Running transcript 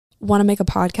Want to make a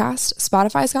podcast?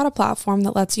 Spotify's got a platform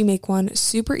that lets you make one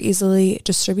super easily,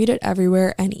 distribute it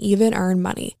everywhere, and even earn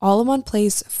money, all in one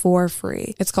place for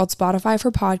free. It's called Spotify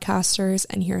for Podcasters,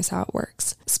 and here's how it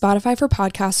works. Spotify for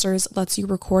Podcasters lets you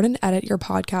record and edit your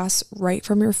podcasts right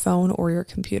from your phone or your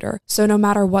computer. So no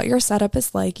matter what your setup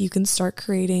is like, you can start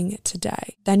creating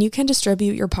today. Then you can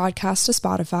distribute your podcast to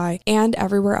Spotify and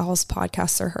everywhere else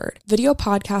podcasts are heard. Video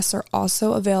podcasts are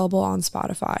also available on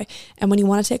Spotify, and when you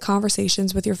want to take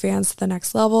conversations with your fans to the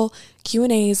next level,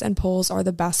 Q&As and polls are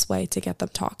the best way to get them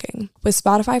talking. With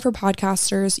Spotify for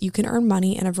Podcasters, you can earn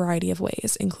money in a variety of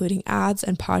ways, including ads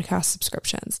and podcast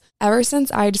subscriptions. Ever since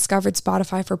I discovered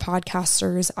Spotify for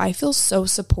Podcasters, I feel so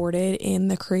supported in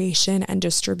the creation and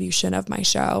distribution of my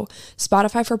show.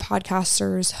 Spotify for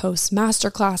Podcasters hosts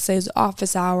masterclasses,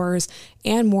 office hours,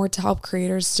 and more to help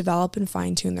creators develop and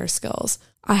fine-tune their skills.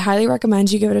 I highly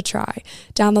recommend you give it a try.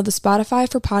 Download the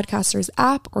Spotify for Podcasters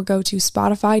app or go to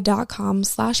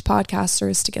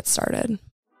spotify.com/podcasters to get started.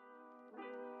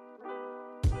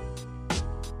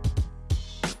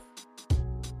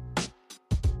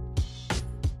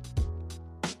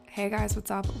 Hey guys, what's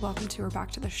up? Welcome to or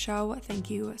back to the show. Thank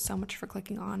you so much for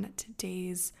clicking on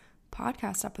today's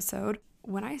podcast episode.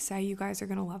 When I say you guys are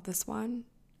going to love this one,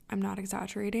 I'm not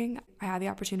exaggerating. I had the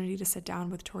opportunity to sit down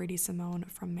with Tori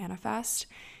DeSimone from Manifest,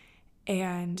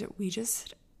 and we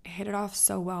just hit it off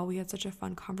so well. We had such a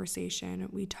fun conversation.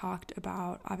 We talked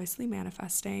about obviously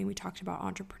manifesting. We talked about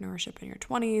entrepreneurship in your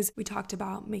 20s. We talked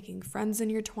about making friends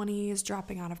in your 20s,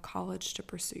 dropping out of college to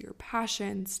pursue your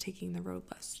passions, taking the road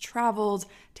less traveled,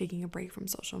 taking a break from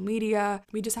social media.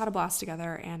 We just had a blast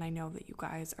together, and I know that you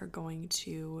guys are going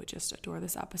to just adore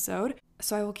this episode.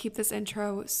 So I will keep this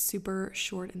intro super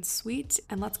short and sweet,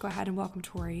 and let's go ahead and welcome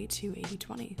Tori to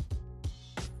 80/20.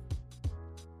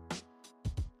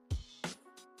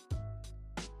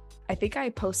 I think I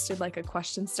posted like a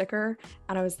question sticker,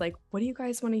 and I was like, what do you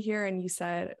guys want to hear? And you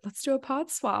said, let's do a pod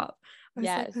swap. I was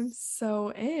like, I'm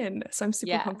so in. So I'm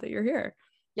super pumped that you're here.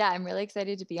 Yeah, I'm really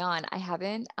excited to be on. I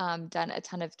haven't done a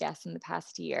ton of guests in the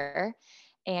past year.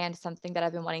 And something that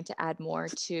I've been wanting to add more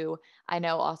to, I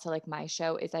know also like my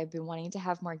show, is I've been wanting to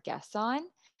have more guests on,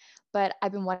 but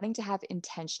I've been wanting to have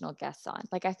intentional guests on.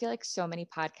 Like I feel like so many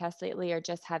podcasts lately are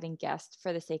just having guests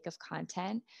for the sake of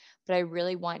content, but I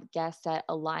really want guests that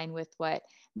align with what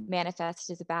Manifest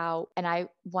is about. And I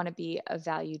want to be a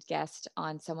valued guest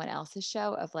on someone else's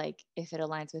show of like, if it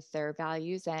aligns with their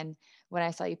values. And when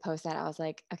I saw you post that, I was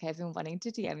like, okay, I've been wanting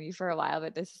to DM you for a while,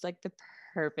 but this is like the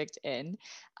perfect in.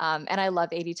 And I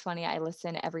love 80/20. I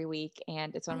listen every week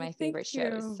and it's one of my favorite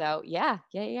shows. So yeah.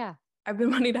 I've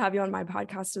been wanting to have you on my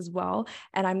podcast as well.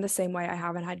 And I'm the same way. I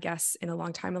haven't had guests in a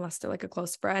long time unless they're like a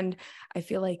close friend. I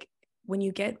feel like when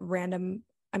you get random,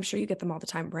 I'm sure you get them all the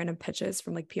time, random pitches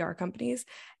from like PR companies.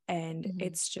 And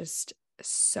it's just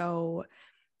so,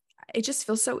 it just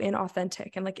feels so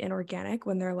inauthentic and like inorganic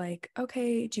when they're like,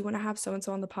 okay, do you want to have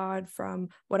so-and-so on the pod from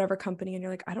whatever company? And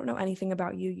you're like, I don't know anything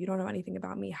about you. You don't know anything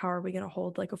about me. How are we going to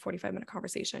hold like a 45-minute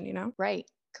conversation, you know? Right.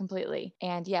 Completely.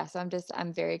 And yeah, so I'm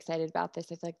very excited about this.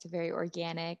 I feel like it's a very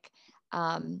organic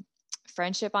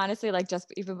friendship, honestly. Like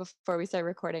just even before we started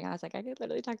recording, I was like, I could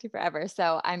literally talk to you forever.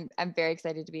 So I'm very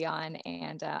excited to be on,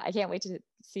 and I can't wait to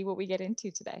see what we get into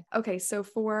today. Okay. So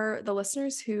for the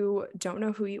listeners who don't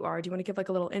know who you are, do you want to give like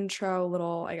a little intro,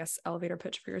 little, I guess, elevator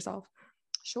pitch for yourself?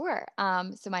 Sure.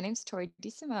 So my name's Tori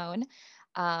DeSimone.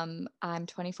 I'm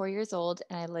 24 years old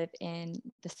and I live in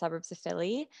the suburbs of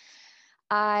Philly.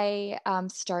 I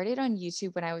started on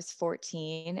YouTube when I was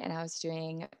 14 and I was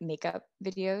doing makeup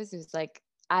videos. It was like,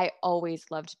 I always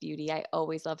loved beauty. I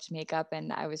always loved makeup.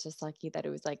 And I was just lucky that it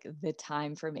was like the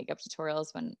time for makeup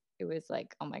tutorials when it was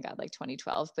like, oh my God, like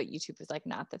 2012, but YouTube was like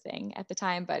not the thing at the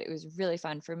time, but it was really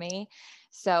fun for me.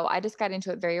 So I just got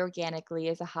into it very organically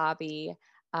as a hobby.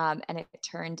 And it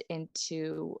turned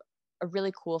into a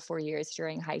really cool 4 years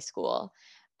during high school.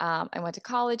 I went to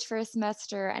college for a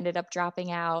semester, ended up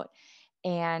dropping out.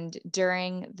 And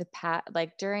during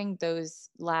during those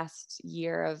last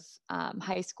year of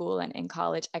high school and in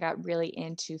college, I got really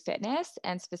into fitness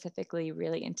and specifically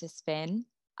really into spin.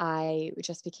 I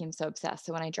just became so obsessed.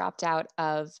 So when I dropped out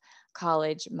of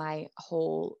college, my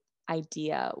whole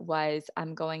idea was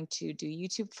I'm going to do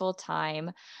YouTube full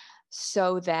time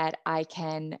so that I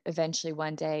can eventually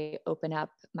one day open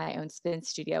up my own spin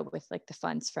studio with like the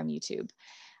funds from YouTube.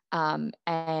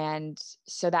 And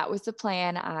so that was the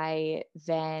plan. I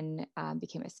then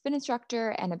became a spin instructor,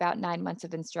 and about 9 months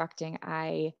of instructing,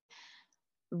 I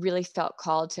really felt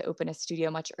called to open a studio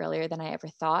much earlier than I ever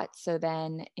thought. So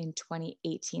then in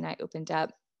 2018, I opened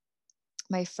up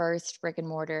my first brick and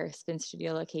mortar spin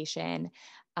studio location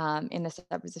in the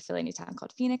suburbs of Philly, in a town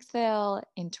called Phoenixville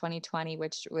in 2020,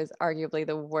 which was arguably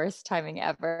the worst timing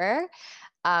ever.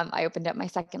 I opened up my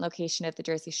second location at the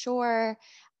Jersey Shore.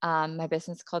 My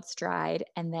business is called Stride.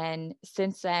 And then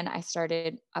since then, I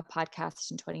started a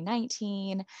podcast in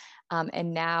 2019.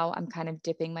 And now I'm kind of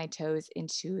dipping my toes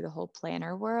into the whole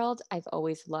planner world. I've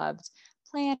always loved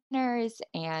planners,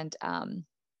 and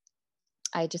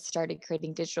I just started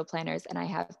creating digital planners, and I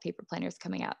have paper planners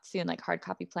coming out soon, like hard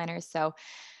copy planners. So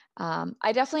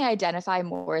I definitely identify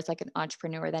more as like an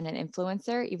entrepreneur than an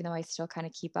influencer, even though I still kind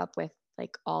of keep up with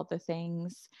like all the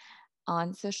things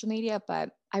on social media. But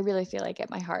I really feel like at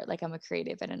my heart, like I'm a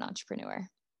creative and an entrepreneur.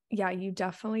 Yeah, you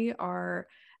definitely are,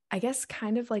 I guess,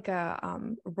 kind of like a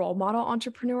role model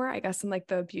entrepreneur, I guess, in like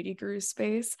the beauty guru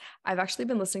space. I've actually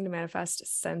been listening to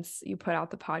Manifest since you put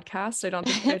out the podcast. I don't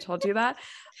think I told you that,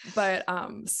 but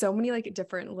so many like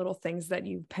different little things that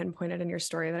you pinpointed in your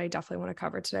story that I definitely want to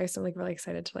cover today. So I'm like really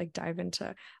excited to like dive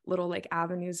into little like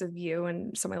avenues of you,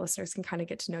 and so my listeners can kind of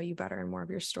get to know you better and more of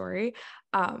your story.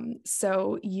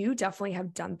 So you definitely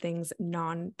have done things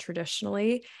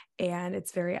non-traditionally, and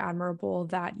it's very admirable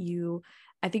that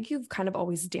I think you've kind of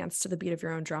always danced to the beat of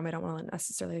your own drum. I don't want to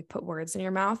necessarily put words in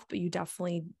your mouth, but you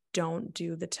definitely don't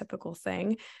do the typical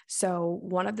thing. So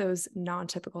one of those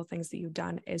non-typical things that you've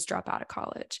done is drop out of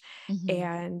college. Mm-hmm.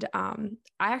 And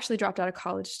I actually dropped out of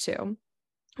college too.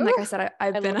 And like Ooh, I said,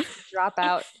 I've love been drop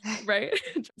out. right.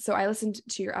 So I listened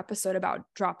to your episode about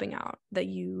dropping out that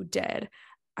you did.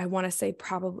 I want to say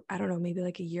probably, I don't know, maybe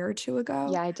like a year or two ago.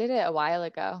 Yeah, I did it a while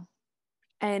ago.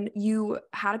 And you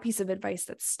had a piece of advice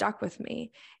that stuck with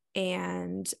me.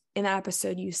 And in that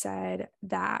episode, you said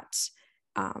that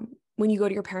when you go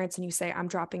to your parents and you say, I'm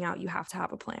dropping out, you have to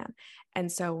have a plan.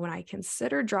 And so when I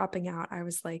considered dropping out, I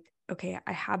was like, okay,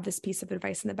 I have this piece of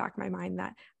advice in the back of my mind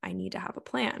that I need to have a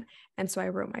plan. And so I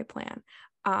wrote my plan.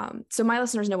 So my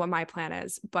listeners know what my plan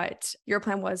is, but your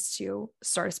plan was to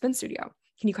start a spin studio.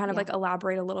 Can you kind of Yeah. like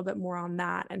elaborate a little bit more on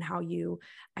that and how you,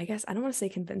 I guess, I don't want to say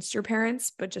convinced your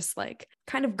parents, but just like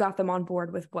kind of got them on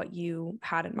board with what you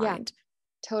had in Yeah, mind?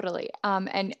 totally.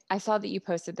 And I saw that you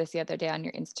posted this the other day on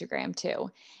your Instagram too.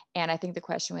 And I think the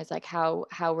question was like, how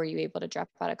were you able to drop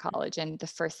out of college? And the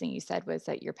first thing you said was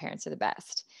that your parents are the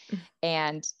best.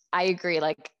 And I agree.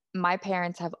 Like my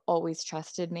parents have always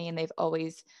trusted me, and they've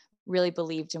always really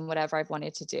believed in whatever I've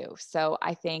wanted to do. So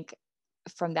I think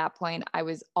from that point, I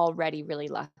was already really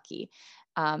lucky.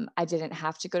 I didn't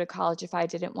have to go to college if I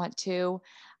didn't want to.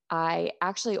 I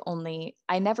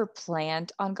never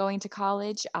planned on going to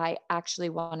college. I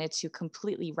actually wanted to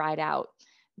completely ride out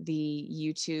the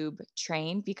YouTube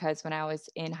train, because when I was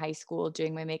in high school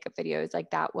doing my makeup videos, like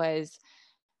that was,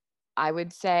 I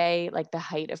would say, like the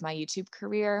height of my YouTube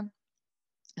career.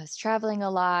 I was traveling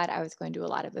a lot. I was going to a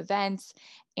lot of events.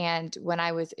 And when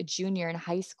I was a junior in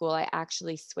high school, I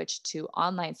actually switched to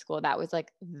online school. That was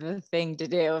like the thing to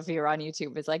do if you were on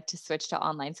YouTube, was like to switch to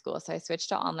online school. So I switched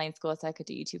to online school so I could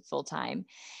do YouTube full time.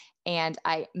 And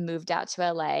I moved out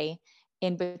to LA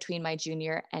in between my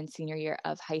junior and senior year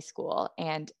of high school.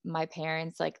 And my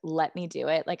parents like let me do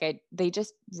it. They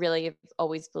just really have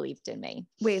always believed in me.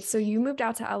 Wait, so you moved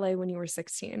out to LA when you were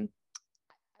 16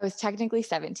 I was technically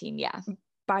 17. Yeah.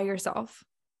 by yourself?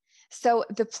 So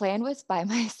the plan was by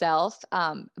myself.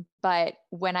 But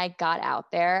when I got out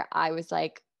there, I was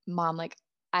like, Mom, like,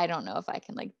 I don't know if I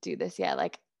can like do this yet.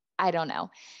 Like, I don't know.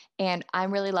 And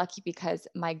I'm really lucky because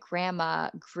my grandma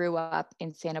grew up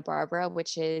in Santa Barbara,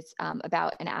 which is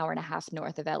about an hour and a half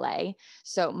north of LA.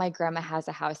 So my grandma has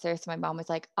a house there. So my mom was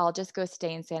like, I'll just go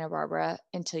stay in Santa Barbara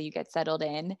until you get settled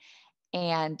in.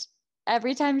 And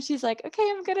every time she's like, okay,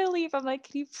 I'm going to leave, I'm like,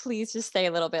 can you please just stay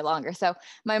a little bit longer? So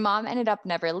my mom ended up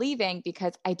never leaving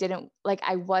because I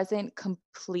wasn't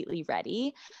completely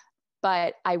ready,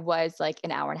 but I was like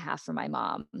an hour and a half from my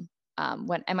mom.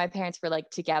 And my parents were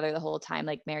like together the whole time,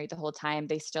 like married the whole time.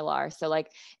 They still are. So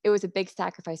like it was a big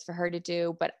sacrifice for her to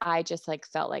do, but I just like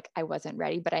felt like I wasn't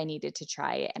ready, but I needed to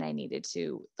try it and I needed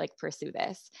to like pursue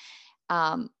this.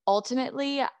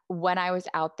 Ultimately, when I was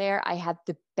out there, I had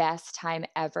the best time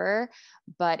ever,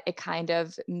 but it kind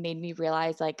of made me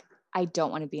realize like, I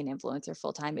don't want to be an influencer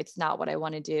full time. It's not what I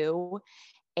want to do.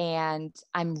 And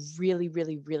I'm really,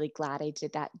 really, really glad I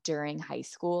did that during high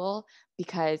school,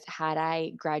 because had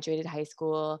I graduated high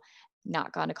school,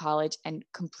 not gone to college, and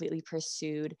completely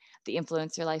pursued the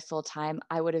influencer life full time,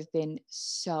 I would have been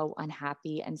so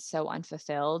unhappy and so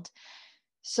unfulfilled.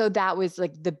 So that was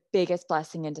like the biggest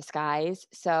blessing in disguise.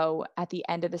 So at the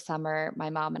end of the summer, my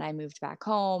mom and I moved back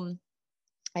home.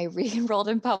 I re-enrolled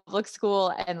in public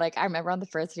school. And like, I remember on the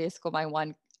first day of school, my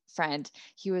one friend,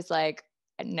 he was like,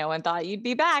 no one thought you'd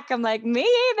be back. I'm like, me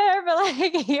either, but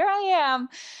like, here I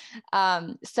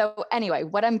am. So anyway,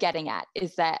 what I'm getting at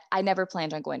is that I never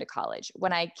planned on going to college.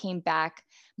 When I came back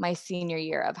my senior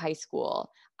year of high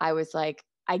school, I was like,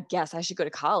 I guess I should go to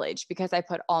college, because I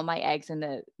put all my eggs in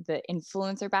the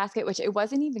influencer basket, which it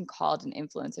wasn't even called an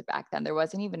influencer back then. There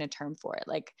wasn't even a term for it.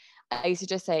 Like I used to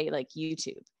just say like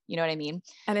YouTube, you know what I mean?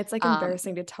 And it's like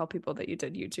embarrassing to tell people that you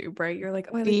did YouTube, right? You're like,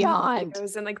 oh, I like Beyond.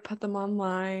 videos and like put them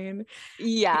online.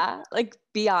 Yeah, like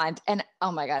beyond. And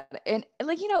oh my God. And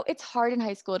like, it's hard in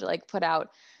high school to like put out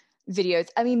videos.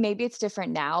 I mean, maybe it's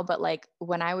different now, but like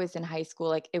when I was in high school,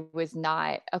 like it was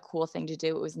not a cool thing to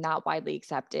do. It was not widely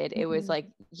accepted. It was like,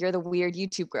 you're the weird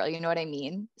YouTube girl. You know what I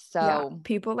mean? Yeah, So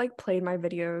people like played my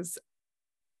videos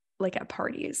like at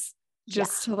parties.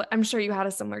 Just yeah. to, I'm sure you had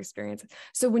a similar experience.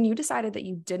 So when you decided that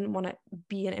you didn't want to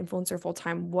be an influencer full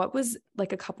time, what was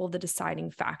like a couple of the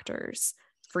deciding factors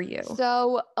for you?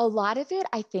 So a lot of it,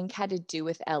 I think, had to do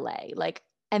with LA. Like,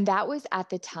 and that was at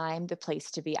the time the place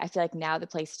to be. I feel like now the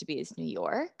place to be is New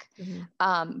York.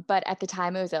 But at the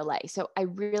time it was LA. So I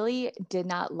really did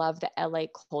not love the LA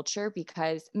culture,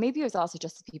 because maybe it was also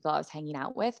just the people I was hanging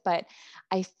out with, but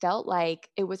I felt like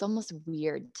it was almost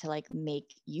weird to like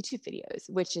make YouTube videos,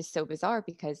 which is so bizarre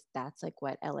because that's like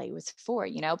what LA was for,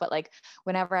 but like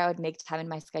whenever I would make time in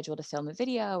my schedule to film a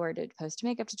video or to post a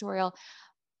makeup tutorial,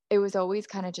 it was always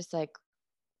kind of just like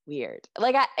weird.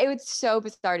 Like it was so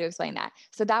bizarre to explain that.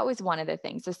 So that was one of the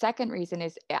things. The second reason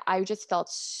is I just felt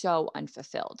so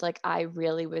unfulfilled. Like I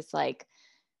really was like,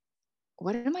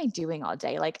 what am I doing all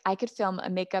day? Like I could film a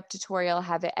makeup tutorial,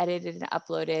 have it edited and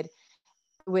uploaded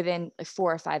within like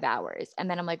 4 or 5 hours. And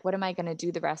then I'm like, what am I going to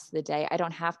do the rest of the day? I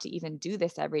don't have to even do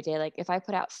this every day. Like if I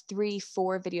put out 3,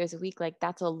 4 videos a week, like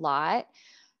that's a lot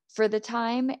for the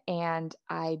time. And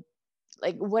I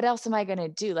like, what else am I going to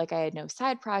do? Like I had no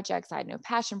side projects. I had no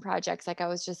passion projects. Like I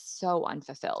was just so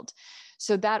unfulfilled.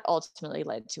 So that ultimately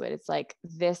led to it. It's like,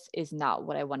 this is not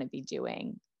what I want to be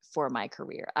doing for my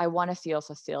career. I want to feel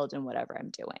fulfilled in whatever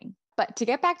I'm doing. But to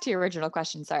get back to your original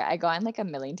question, sorry, I go on like a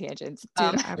million tangents.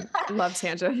 Dude, I love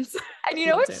tangents. And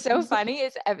Love what's so tangents. funny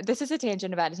is this is a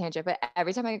tangent about a tangent, but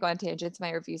every time I go on tangents,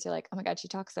 my reviews are like, oh my God, she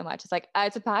talks so much. It's like,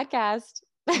 it's a podcast.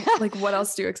 Like, what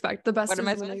else do you expect? The best What is am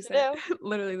I when they supposed say, to do?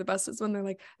 literally, the best is when they're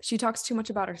like, she talks too much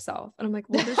about herself. And I'm like,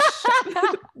 well,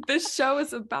 this show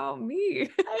is about me.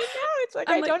 I know. It's like,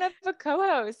 I'm I like, don't have a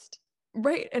co-host.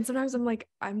 right. And sometimes I'm like,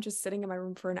 I'm just sitting in my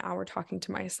room for an hour talking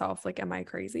to myself. Like, am I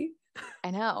crazy?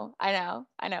 I know.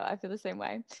 I feel the same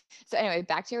way. So anyway,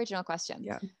 back to your original question.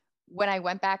 Yeah. When I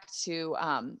went back to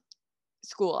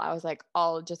school, I was like,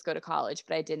 I'll just go to college,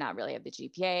 but I did not really have the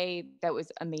GPA that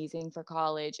was amazing for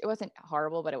college. It wasn't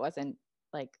horrible, but it wasn't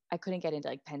like, I couldn't get into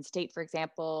like Penn State, for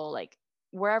example, like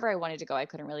wherever I wanted to go, I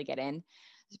couldn't really get in.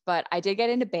 But I did get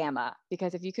into Bama,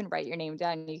 because if you can write your name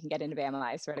down, you can get into Bama,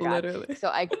 I swear to God. Literally. So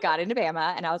I got into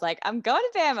Bama and I was like, I'm going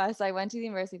to Bama. So I went to the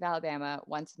University of Alabama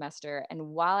one semester. And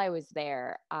while I was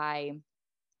there, I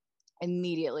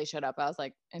immediately shut up. I was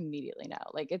like, immediately no,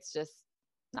 like it's just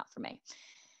not for me.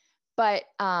 But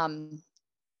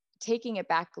taking it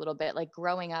back a little bit, like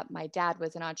growing up, my dad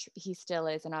was he still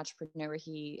is an entrepreneur.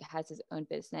 He has his own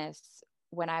business.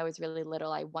 When I was really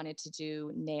little, I wanted to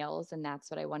do nails, and that's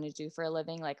what I wanted to do for a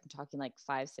living. Like I'm talking like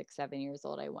 5, 6, 7 years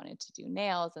old, I wanted to do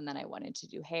nails, and then I wanted to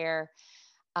do hair.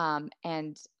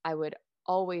 And I would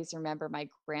always remember my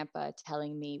grandpa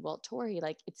telling me, well, Tori,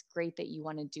 like it's great that you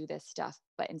want to do this stuff,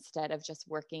 but instead of just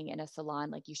working in a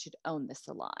salon, like you should own the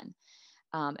salon.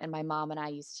 And my mom and I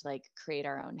used to like create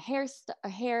our own hair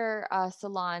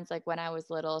salons. Like when I was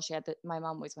little, my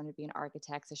mom always wanted to be an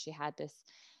architect. So she had this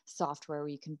software where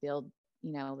you can build,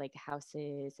 like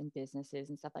houses and businesses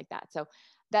and stuff like that. So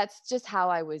that's just how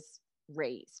I was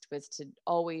raised, was to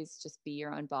always just be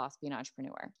your own boss, be an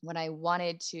entrepreneur. When I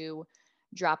wanted to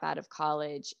drop out of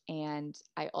college and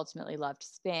I ultimately loved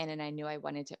spin and I knew I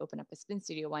wanted to open up a spin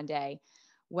studio one day,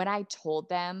 when I told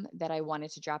them that I wanted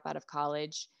to drop out of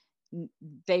college,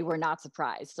 they were not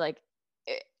surprised, like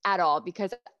at all,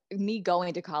 because me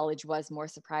going to college was more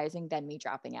surprising than me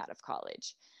dropping out of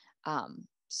college.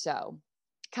 So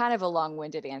kind of a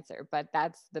long-winded answer, but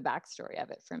that's the backstory of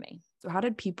it for me. So how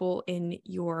did people in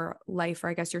your life, or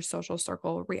I guess your social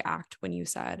circle, react when you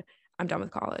said, I'm done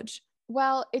with college?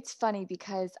 Well, it's funny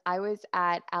because I was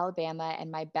at Alabama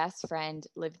and my best friend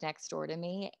lived next door to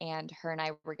me, and her and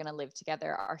I were going to live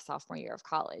together our sophomore year of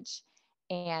college.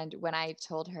 And when I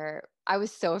told her, I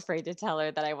was so afraid to tell her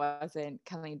that I wasn't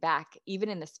coming back, even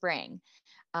in the spring,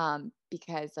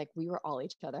 because like we were all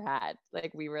each other had,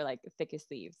 like we were like thick as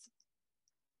thieves.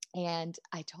 And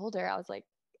I told her, I was like,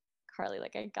 Carly,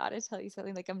 like, I gotta tell you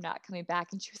something, like, I'm not coming back.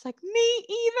 And she was like, me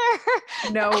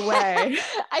either. No way.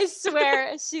 I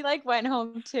swear she like went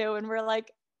home too. And we're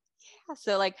like, yeah.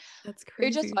 So like, That's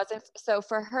it just crazy. wasn't. So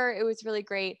for her, it was really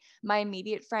great. My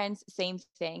immediate friends, same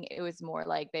thing. It was more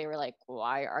like, they were like,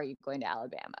 why are you going to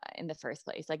Alabama in the first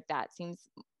place? Like, that seems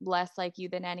less like you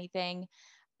than anything.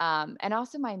 And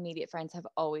also my immediate friends have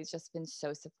always just been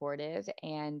so supportive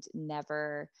and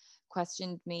never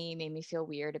questioned me, made me feel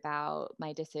weird about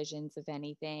my decisions of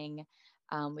anything,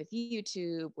 with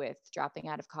YouTube, with dropping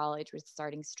out of college, with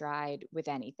starting Stride, with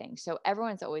anything. So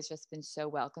everyone's always just been so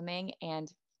welcoming.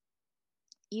 And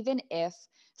even if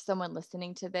someone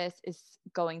listening to this is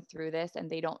going through this and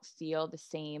they don't feel the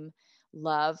same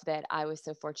love that I was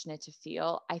so fortunate to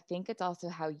feel, I think it's also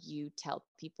how you tell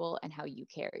people and how you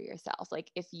carry yourself.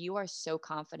 Like, if you are so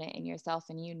confident in yourself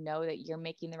and you know that you're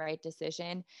making the right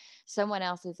decision, someone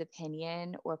else's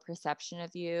opinion or perception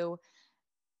of you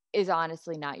is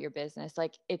honestly not your business.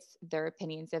 Like, it's their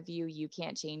opinions of you. You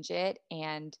can't change it.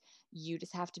 And you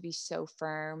just have to be so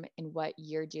firm in what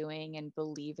you're doing and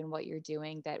believe in what you're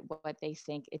doing that what they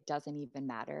think, it doesn't even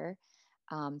matter.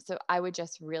 So I would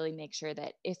just really make sure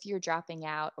that if you're dropping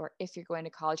out or if you're going to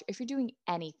college, if you're doing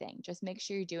anything, just make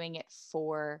sure you're doing it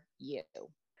for you.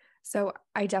 So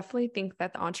I definitely think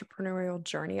that the entrepreneurial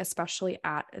journey, especially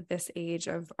at this age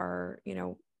of our,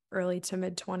 early to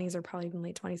mid 20s or probably even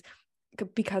late 20s,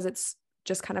 because it's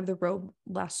just kind of the road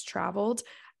less traveled,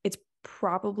 it's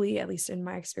probably, at least in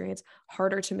my experience,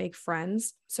 harder to make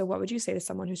friends. So what would you say to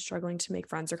someone who's struggling to make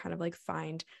friends or kind of like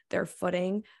find their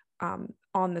footing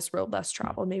on this road less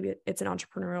traveled? Maybe it's an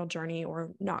entrepreneurial journey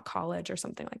or not college or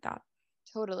something like that.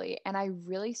 Totally. And I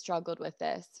really struggled with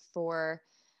this for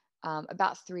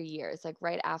about 3 years. Like,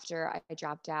 right after I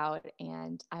dropped out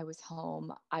and I was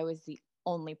home, I was the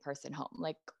only person home.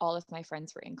 Like, all of my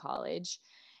friends were in college,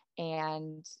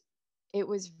 and it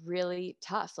was really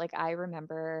tough. Like, I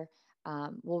remember,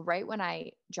 well, right when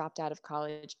I dropped out of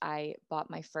college, I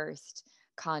bought my first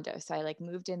condo. So I like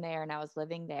moved in there and I was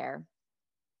living there.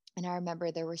 And I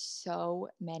remember there were so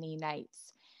many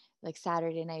nights, like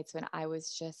Saturday nights, when I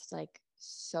was just like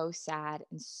so sad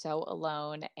and so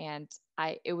alone. And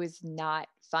it was not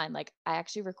fun. Like, I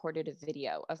actually recorded a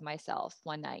video of myself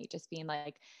one night just being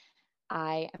like,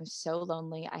 I am so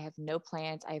lonely. I have no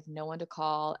plans. I have no one to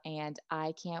call. And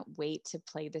I can't wait to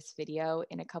play this video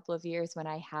in a couple of years when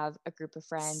I have a group of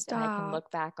friends and I can Stop.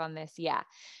 look back on this. Yeah.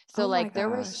 So, Oh my like, there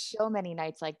were gosh. so many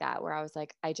nights like that where I was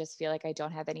like, I just feel like I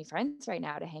don't have any friends right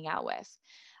now to hang out with.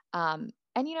 And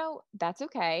that's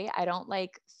okay. I don't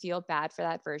like feel bad for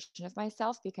that version of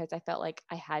myself because I felt like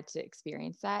I had to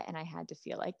experience that and I had to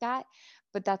feel like that.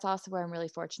 But that's also where I'm really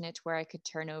fortunate to where I could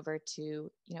turn over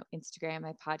to, Instagram,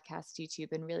 my podcast,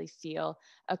 YouTube, and really feel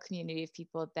a community of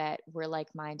people that were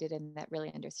like-minded and that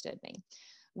really understood me.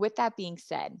 With that being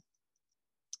said,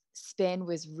 spin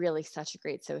was really such a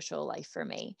great social life for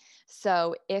me.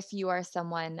 So if you are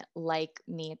someone like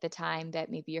me at the time that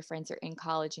maybe your friends are in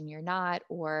college and you're not,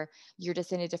 or you're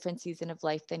just in a different season of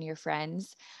life than your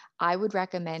friends, I would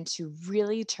recommend to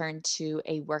really turn to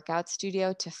a workout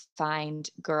studio to find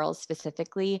girls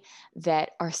specifically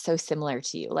that are so similar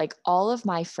to you. Like, all of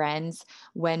my friends,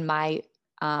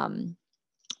 um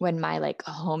when my like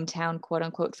hometown quote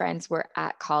unquote friends were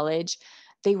at college,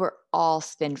 they were all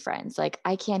spin friends. Like,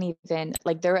 I can't even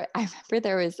like I remember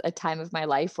there was a time of my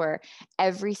life where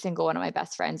every single one of my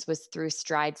best friends was through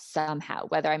Stride somehow,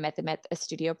 whether I met them at a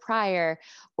studio prior,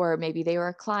 or maybe they were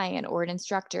a client or an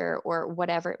instructor or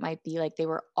whatever it might be. Like, they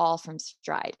were all from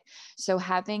Stride. So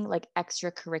having like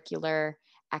extracurricular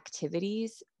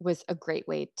activities was a great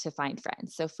way to find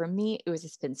friends. So for me, it was a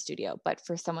spin studio, but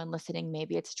for someone listening,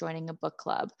 maybe it's joining a book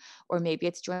club or maybe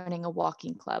it's joining a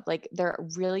walking club. Like, there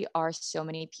really are so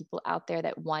many people out there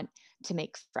that want to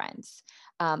make friends.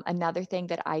 Another thing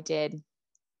that I did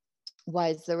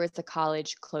was there was a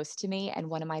college close to me and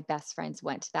one of my best friends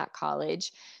went to that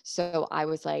college. So I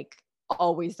was like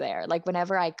always there. Like,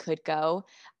 whenever I could go,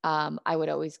 I would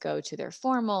always go to their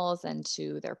formals and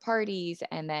to their parties.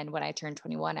 And then when I turned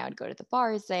 21, I would go to the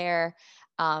bars there.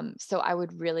 So I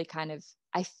would really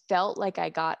I felt like I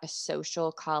got a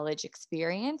social college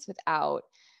experience without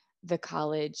the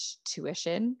college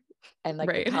tuition and like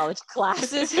the Right. college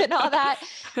classes and all that.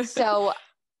 So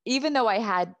even though I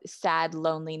had sad,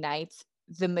 lonely nights,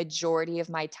 the majority of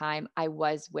my time I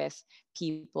was with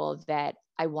people that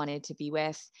I wanted to be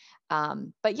with.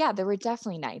 But yeah, there were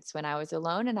definitely nights when I was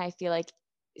alone, and I feel like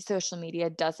social media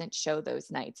doesn't show those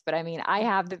nights. But I mean, I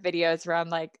have the videos where I'm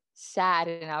like sad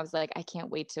and I was like, I can't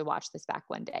wait to watch this back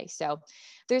one day. So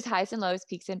there's highs and lows,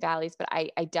 peaks and valleys, but I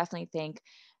definitely think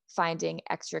finding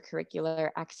extracurricular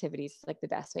activities is like the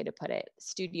best way to put it.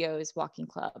 Studios, walking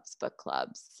clubs, book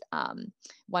clubs.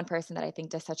 One person that I think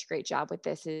does such a great job with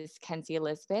this is Kenzie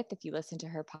Elizabeth. If you listen to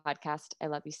her podcast, I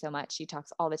Love You So Much, she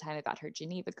talks all the time about her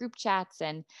Geneva group chats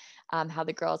and how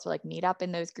the girls will like meet up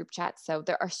in those group chats. So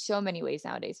there are so many ways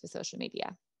nowadays with social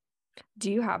media.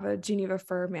 Do you have a Geneva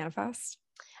Fur manifest?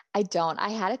 I don't. I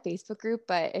had a Facebook group,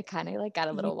 but it kind of like got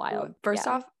a little wild. First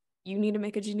off, you need to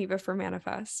make a Geneva Fur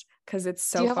manifest because it's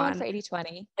so fun. Do you have fun. one for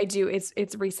 80/20? I do.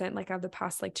 It's recent. Like, of the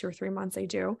past like 2 or 3 months, I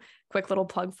do. Quick little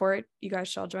plug for it. You guys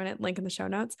shall join it. Link in the show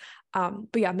notes. But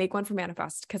yeah, make one for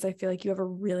manifest because I feel like you have a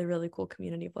really, really cool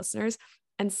community of listeners.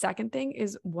 And second thing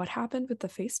is, what happened with the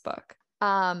Facebook?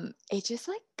 It just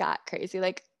like got crazy.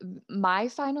 Like my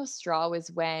final straw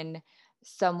was when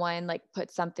someone like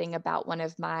put something about one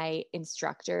of my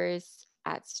instructors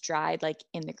at Stride, like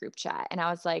in the group chat. And I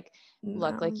was like,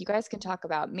 look, like you guys can talk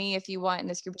about me if you want in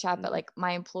this group chat, but like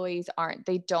my employees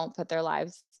they don't put their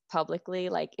lives publicly.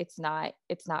 Like it's not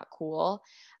cool.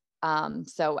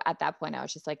 So at that point I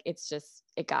was just like,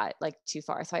 it got like too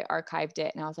far. So I archived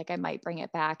it and I was like, I might bring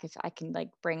it back if I can like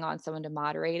bring on someone to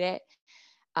moderate it.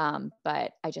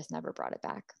 But I just never brought it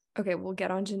back. Okay, we'll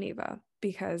get on Geneva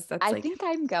because that's I think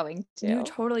I'm going to. You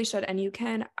totally should.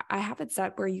 And I have it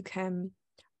set where you can,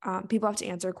 people have to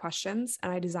answer questions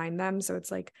and I design them. So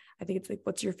it's like, I think it's like,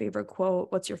 what's your favorite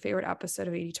quote? What's your favorite episode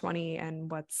of 80/20?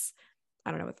 And I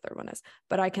don't know what the third one is,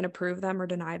 but I can approve them or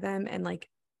deny them. And like,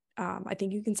 I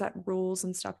think you can set rules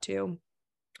and stuff too.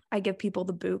 I give people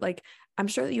the boot. Like, I'm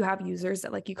sure that you have users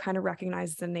that like, you kind of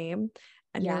recognize the name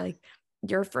and you're like,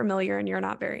 you're familiar and you're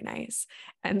not very nice.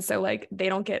 And so like they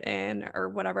don't get in or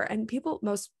whatever. And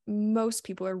most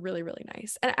people are really, really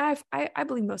nice. And I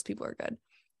believe most people are good,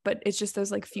 but it's just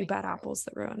those like few bad apples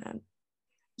that ruin it.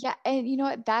 Yeah. And you know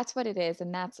what? That's what it is.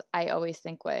 And I always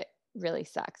think what really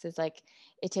sucks is like,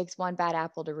 it takes one bad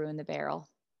apple to ruin the barrel.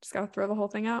 Just gotta throw the whole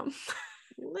thing out.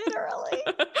 Literally.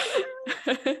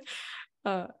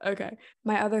 Okay.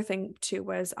 My other thing too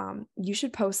was, you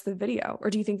should post the video, or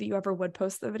do you think that you ever would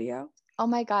post the video? Oh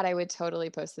my God, I would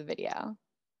totally post the video.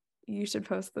 You should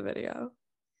post the video.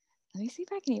 Let me see if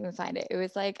I can even find it. It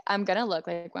was like, I'm going to look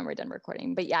like when we're done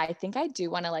recording, but yeah, I think I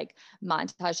do want to like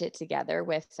montage it together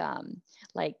with,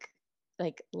 like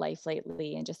life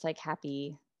lately and just like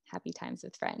happy times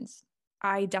with friends.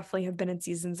 I definitely have been in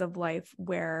seasons of life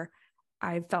where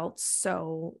I felt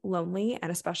so lonely,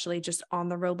 and especially just on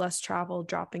the road, less travel,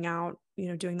 dropping out,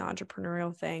 doing the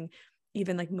entrepreneurial thing,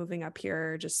 even like moving up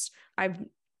here, I've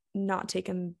not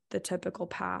taken the typical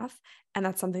path. And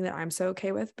that's something that I'm so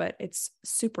okay with, but it's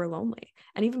super lonely.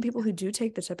 And even people who do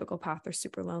take the typical path are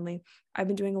super lonely. I've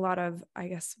been doing a lot of, I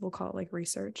guess we'll call it like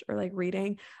research or like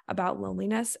reading about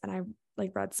loneliness. And I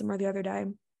like read somewhere the other day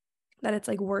that it's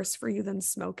like worse for you than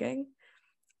smoking.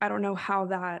 I don't know how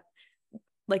that,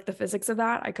 like the physics of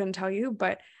that, I couldn't tell you,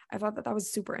 but I thought that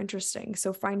was super interesting.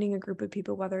 So finding a group of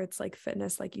people, whether it's like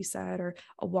fitness, like you said, or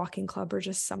a walking club or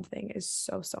just something, is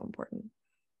so, so important.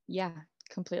 Yeah,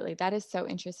 completely. That is so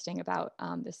interesting about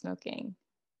the smoking,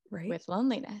 right? With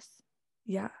loneliness.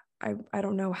 Yeah. I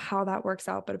don't know how that works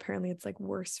out, but apparently it's like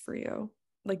worse for you.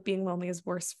 Like being lonely is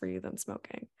worse for you than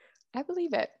smoking. I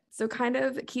believe it. So kind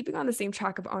of keeping on the same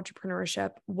track of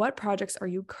entrepreneurship, what projects are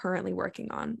you currently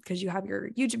working on? Because you have your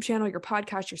YouTube channel, your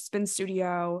podcast, your spin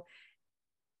studio.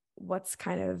 What's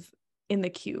kind of in the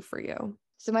queue for you?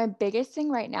 So my biggest thing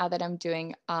right now that I'm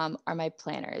doing are my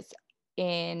planners.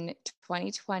 In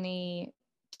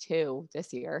 2022,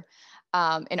 this year,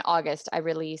 in August, I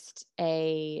released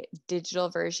a digital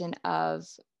version of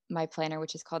my planner,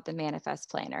 which is called the Manifest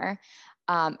Planner.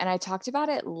 And I talked about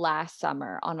it last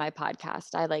summer on my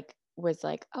podcast. I was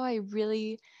like, oh, I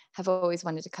really have always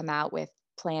wanted to come out with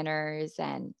planners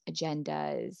and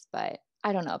agendas, but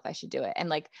I don't know if I should do it. And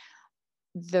like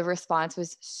the response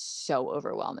was so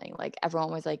overwhelming. Like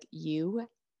everyone was like, you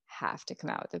have to come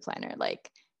out with a planner.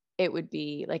 Like it would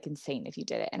be like insane if you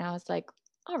did it. And I was like,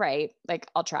 all right, like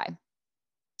I'll try.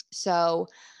 So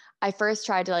I first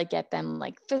tried to like get them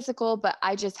like physical, but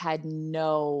I just had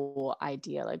no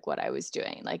idea like what I was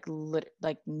doing, like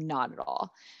not at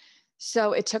all.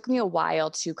 So it took me a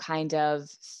while to kind of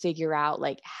figure out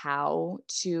like how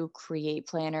to create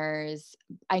planners.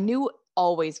 I knew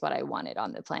always what I wanted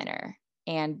on the planner,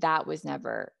 and that was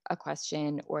never a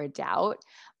question or a doubt,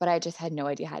 but I just had no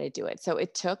idea how to do it. So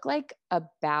it took like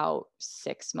about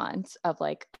 6 months of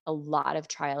like a lot of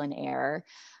trial and error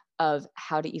of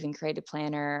how to even create a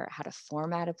planner, how to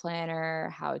format a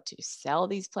planner, how to sell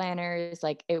these planners.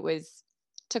 Like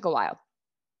took a while.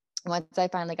 Once I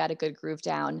finally got a good groove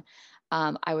down,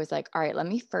 I was like, all right, let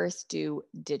me first do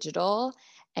digital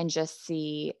and just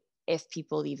see if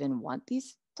people even want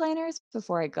these planners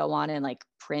before I go on and like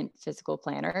print physical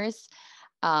planners.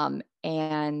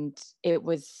 And it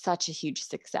was such a huge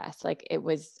success. Like it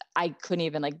was, I couldn't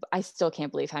even like, I still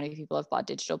can't believe how many people have bought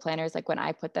digital planners. Like when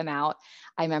I put them out,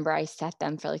 I remember I set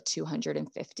them for like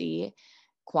 250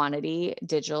 quantity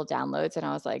digital downloads. And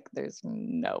I was like, there's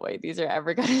no way these are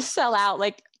ever going to sell out.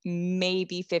 Like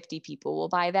maybe 50 people will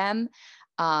buy them.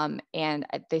 And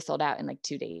they sold out in like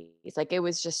 2 days. Like it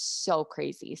was just so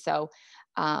crazy. So,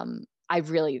 I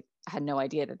really had no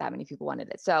idea that many people wanted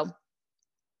it. So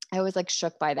I was like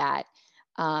shook by that.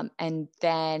 And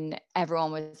then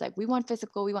everyone was like, we want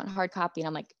physical, we want hard copy. And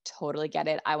I'm like, totally get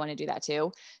it. I want to do that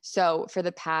too. So for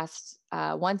the past,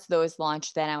 once those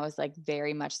launched, then I was like,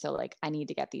 very much so like, I need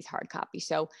to get these hard copy.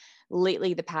 So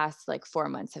lately, the past like 4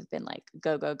 months have been like,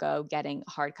 go, getting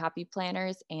hard copy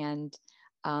planners. And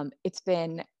it's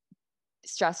been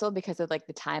stressful because of like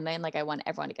the timeline. Like I want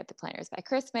everyone to get the planners by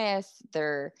Christmas.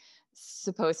 They're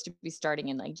supposed to be starting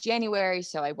in like January.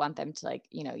 So I want them to like,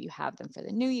 you have them for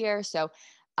the new year. So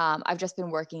I've just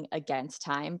been working against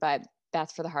time, but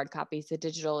that's for the hard copies. The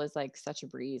digital is like such a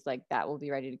breeze. Like that will be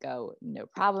ready to go, no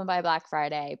problem by Black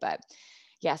Friday. But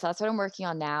yeah, so that's what I'm working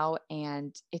on now.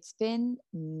 And it's been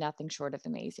nothing short of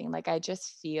amazing. Like I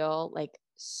just feel like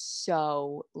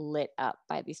so lit up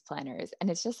by these planners. And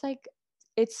it's just like,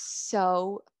 it's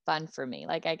so fun for me.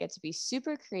 Like I get to be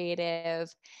super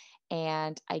creative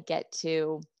and I get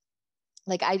to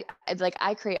like,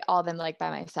 I create all of them like by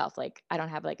myself. Like I don't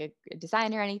have like a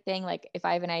designer or anything. Like if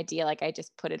I have an idea, like I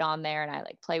just put it on there and I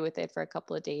like play with it for a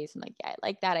couple of days and like, yeah, I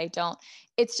like that. I don't,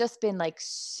 it's just been like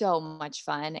so much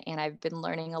fun and I've been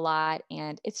learning a lot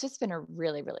and it's just been a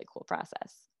really, really cool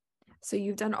process. So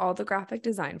you've done all the graphic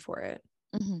design for it.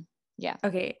 Mm-hmm. Yeah.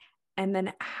 Okay. And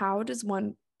then how does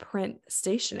one print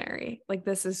stationery? Like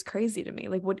this is crazy to me.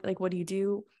 Like what do you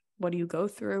do? What do you go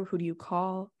through? Who do you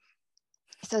call?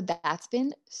 So that's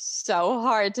been so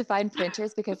hard to find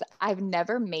printers because I've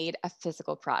never made a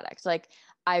physical product. Like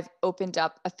I've opened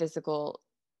up a physical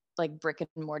like brick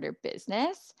and mortar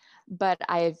business, but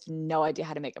I have no idea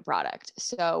how to make a product.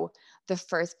 So the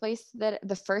first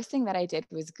thing that I did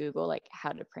was Google like how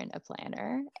to print a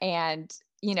planner and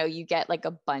you get like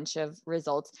a bunch of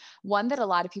results. One that a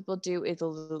lot of people do is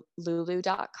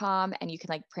lulu.com and you can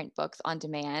like print books on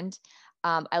demand.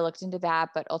 I looked into that,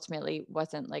 but ultimately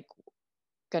wasn't like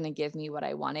going to give me what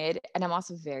I wanted. And I'm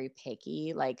also very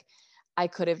picky. Like I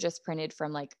could have just printed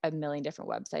from like a million different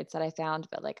websites that I found,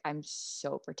 but like I'm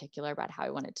so particular about how I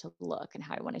want it to look and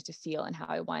how I want it to feel and how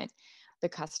I want the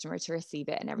customer to receive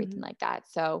it and everything like that.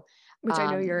 So, which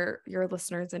I know your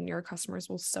listeners and your customers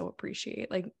will so appreciate.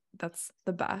 Like that's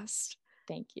the best.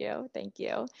 Thank you. Thank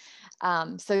you.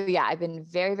 So yeah, I've been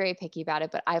very, very picky about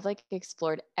it, but I've like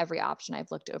explored every option.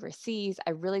 I've looked overseas.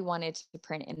 I really wanted to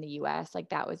print in the US. Like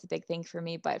that was a big thing for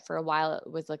me, but for a while it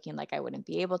was looking like I wouldn't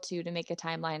be able to make a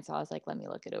timeline. So I was like, let me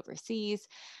look at overseas.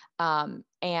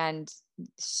 And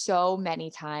so many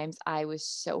times I was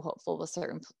so hopeful with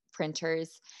certain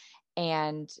printers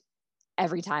and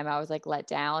every time I was like let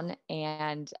down.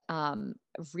 And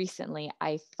recently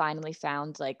I finally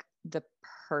found like the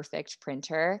perfect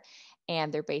printer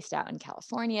and they're based out in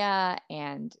California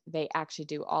and they actually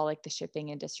do all like the shipping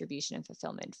and distribution and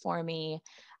fulfillment for me.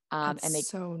 That's And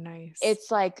so nice. It's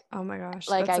like, oh my gosh,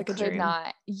 like that's I like a could dream.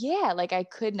 not, yeah, like I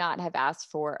could not have asked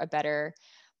for a better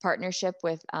partnership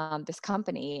with this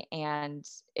company. And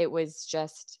it was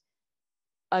just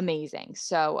amazing.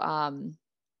 So,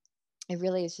 it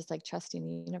really is just like trusting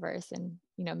the universe and,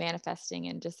 manifesting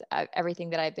and just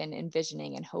everything that I've been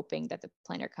envisioning and hoping that the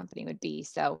planner company would be.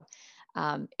 So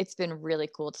it's been really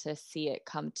cool to see it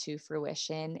come to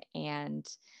fruition. And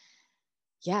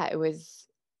yeah, it was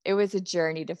a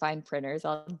journey to find printers.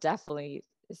 I'll definitely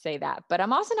say that, but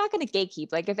I'm also not going to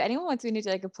gatekeep. Like if anyone wants me to do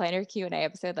like a planner Q&A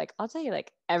episode, like I'll tell you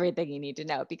like everything you need to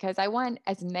know because I want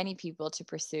as many people to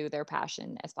pursue their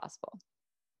passion as possible.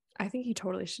 I think you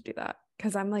totally should do that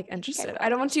because I'm like interested. I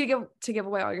don't want you to give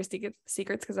away all your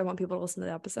secrets because I want people to listen to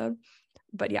the episode.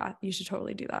 But yeah, you should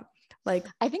totally do that. Like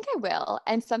I think I will.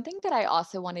 And something that I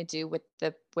also want to do with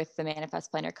the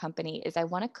Manifest Planner company is I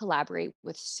want to collaborate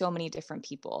with so many different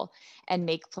people and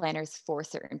make planners for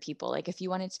certain people. Like if you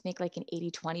wanted to make like an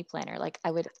 80-20 planner, like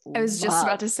I was just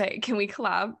about to say, can we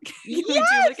collab? Can yes, we do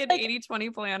like an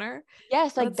 80-20 planner?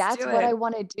 Yes, like that's what I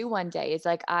want to do one day. Is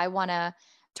like I want to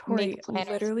Tori, make planners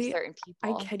literally, for certain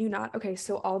people. I kid you not. Okay,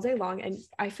 so all day long, and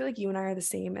I feel like you and I are the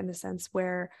same in the sense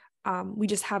where we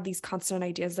just have these constant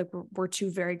ideas. Like we're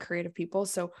two very creative people.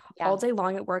 So all day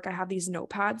long at work, I have these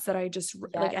notepads that I just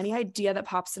like any idea that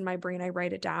pops in my brain, I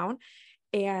write it down.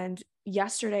 And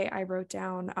yesterday I wrote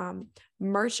down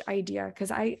merch idea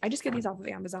because I just get these off of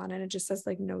Amazon and it just says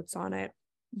like notes on it.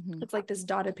 Mm-hmm. It's like this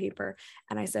dotted paper.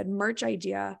 And I said merch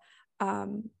idea. I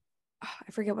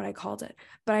forget what I called it,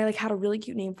 but I like had a really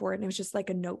cute name for it. And it was just like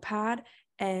a notepad.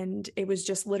 And it was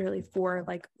just literally for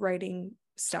like writing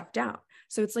stuff down.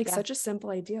 So it's like Yeah. such a simple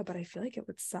idea, but I feel like it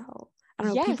would sell. I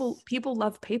don't know. Yes. People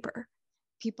love paper.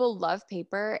 People love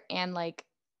paper, and like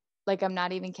I'm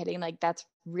not even kidding. Like that's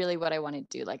really what I want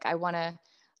to do. Like I want to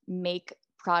make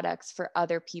products for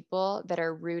other people that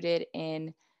are rooted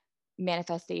in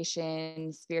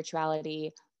manifestation,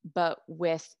 spirituality, but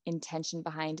with intention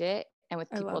behind it and with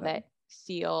I people love it. that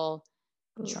feel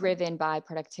I love it. driven by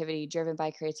productivity, driven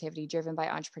by creativity, driven by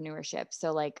entrepreneurship.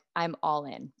 So like I'm all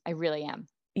in. I really am.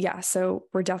 Yeah. So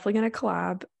we're definitely going to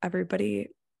collab. Everybody,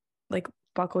 like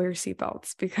buckle your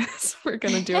seatbelts because we're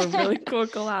going to do a really cool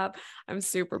collab. I'm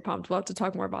super pumped. We'll have to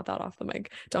talk more about that off the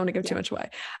mic. Don't want to give too Yeah. much away.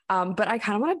 But I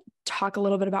kind of want to talk a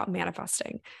little bit about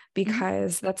manifesting Mhm.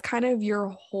 because that's kind of your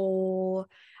whole,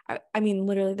 I mean,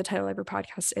 literally the title of your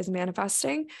podcast is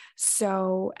manifesting.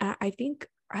 So I think,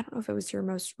 I don't know if it was your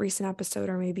most recent episode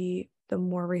or maybe the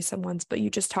more recent ones, but you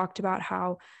just talked about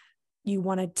how you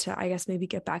wanted to, I guess, maybe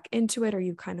get back into it or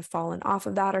you've kind of fallen off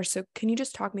of that. Or so can you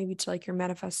just talk maybe to like your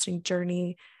manifesting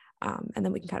journey? And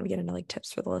then we can kind of get into like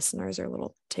tips for the listeners or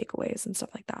little takeaways and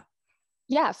stuff like that.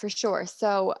 Yeah, for sure.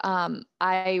 So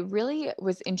I really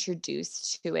was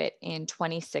introduced to it in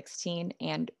 2016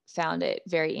 and found it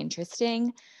very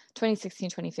interesting.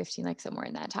 2016, 2015, like somewhere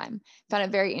in that time. Found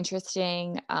it very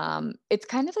interesting. It's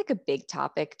kind of like a big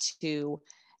topic to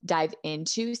dive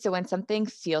into. So when something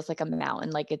feels like a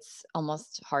mountain, like it's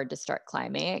almost hard to start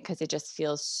climbing it because it just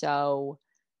feels so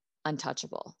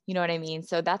untouchable. You know what I mean?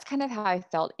 So that's kind of how I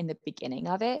felt in the beginning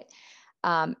of it.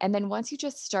 And then once you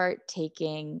just start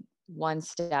taking one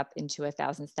step into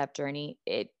 1,000-step journey,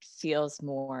 it feels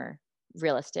more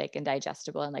realistic and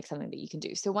digestible and like something that you can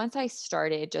do. So once I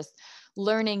started just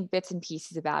learning bits and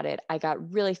pieces about it, I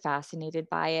got really fascinated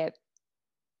by it.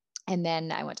 And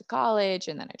then I went to college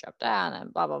and then I dropped down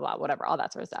and blah, blah, blah, whatever, all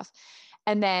that sort of stuff.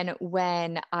 And then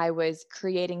when I was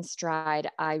creating Stride,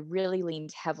 I really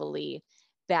leaned heavily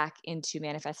back into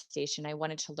manifestation. I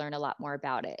wanted to learn a lot more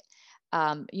about it.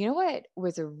 You know what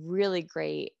was a really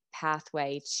great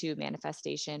pathway to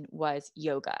manifestation was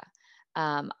yoga.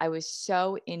 I was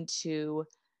so into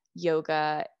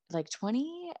yoga like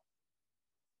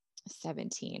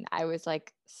 2017. I was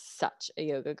like such a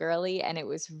yoga girly and it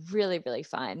was really, really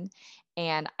fun.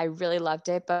 And I really loved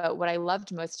it. But what I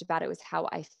loved most about it was how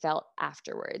I felt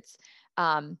afterwards.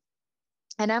 Um,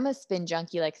 and I'm a spin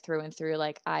junkie like through and through.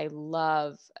 Like I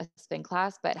love a spin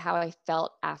class, but how I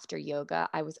felt after yoga,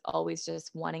 I was always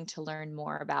just wanting to learn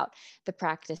more about the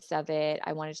practice of it.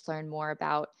 I wanted to learn more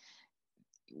about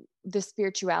the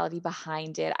spirituality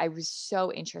behind it. I was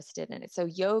so interested in it. So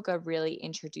yoga really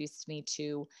introduced me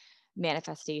to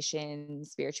manifestation,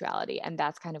 spirituality, and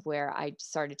that's kind of where I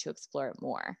started to explore it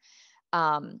more.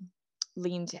 Um,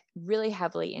 Leaned really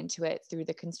heavily into it through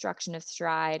the construction of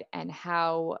Stride and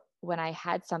how when I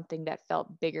had something that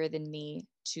felt bigger than me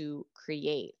to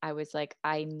create, I was like,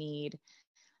 I need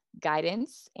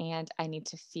guidance and I need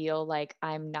to feel like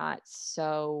I'm not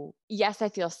so, yes, I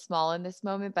feel small in this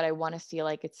moment, but I want to feel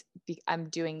like I'm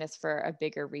doing this for a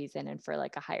bigger reason and for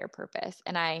like a higher purpose.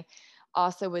 And I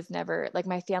also was never like,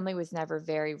 my family was never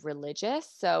very religious.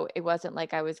 So it wasn't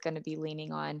like I was going to be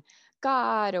leaning on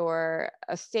God or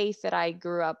a faith that I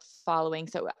grew up following.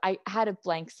 So I had a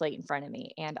blank slate in front of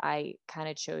me and I kind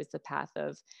of chose the path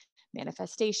of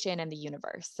manifestation and the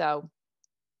universe. So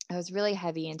I was really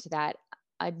heavy into that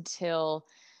until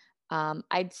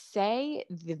I'd say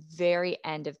the very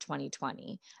end of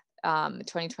 2020.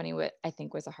 2020, I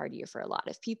think, was a hard year for a lot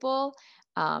of people.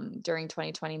 During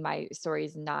 2020, my story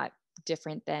is not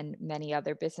different than many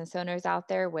other business owners out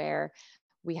there where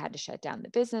we had to shut down the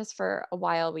business for a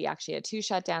while. We actually had two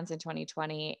shutdowns in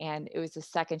 2020, and it was the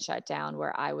second shutdown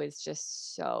where I was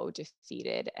just so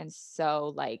defeated and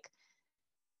so like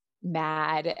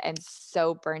mad and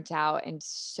so burnt out and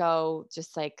so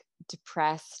just like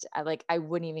depressed. I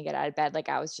wouldn't even get out of bed. Like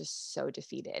I was just so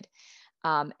defeated.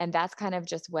 And that's kind of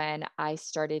just when I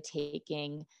started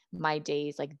taking my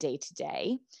days like day to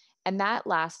day. And that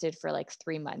lasted for like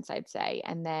 3 months, I'd say.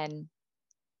 And then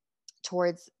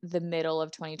towards the middle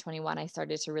of 2021, I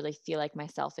started to really feel like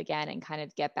myself again and kind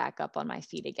of get back up on my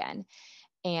feet again.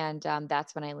 And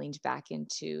that's when I leaned back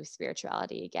into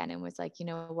spirituality again and was like, you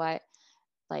know what?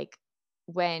 Like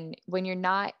when you're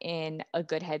not in a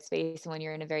good headspace and when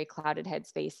you're in a very clouded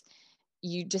headspace,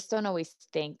 you just don't always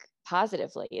think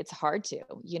positively. It's hard to,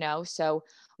 you know? So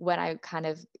when I kind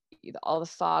of all the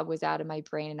fog was out of my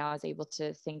brain and I was able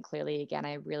to think clearly again.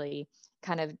 I really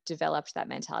kind of developed that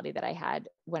mentality that I had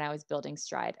when I was building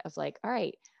Stride of like, all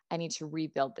right, I need to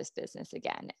rebuild this business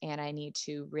again. And I need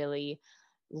to really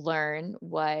learn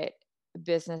what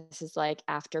business is like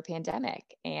after pandemic.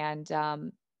 And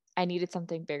I needed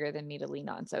something bigger than me to lean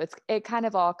on. So it kind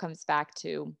of all comes back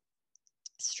to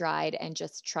Stride and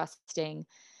just trusting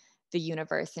the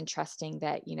universe and trusting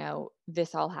that,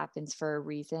 this all happens for a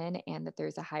reason and that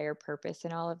there's a higher purpose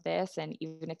in all of this. And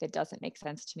even if it doesn't make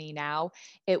sense to me now,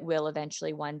 it will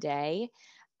eventually one day.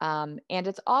 And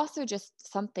it's also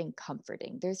just something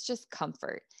comforting. There's just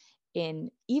comfort in,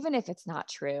 even if it's not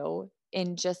true,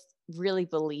 in just really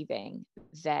believing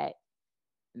that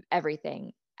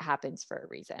everything happens for a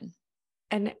reason.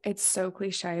 And it's so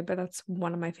cliche, but that's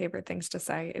one of my favorite things to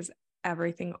say is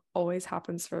everything always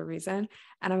happens for a reason.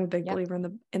 And I'm a big believer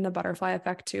in the butterfly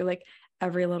effect too. Like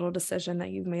every little decision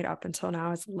that you've made up until now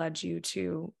has led you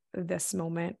to this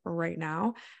moment right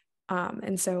now.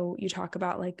 And so you talk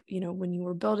about like, when you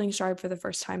were building Stride for the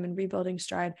first time and rebuilding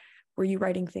Stride, were you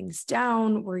writing things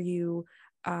down? Were you,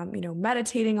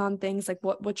 meditating on things? Like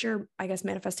what's your, I guess,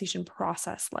 manifestation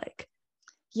process like?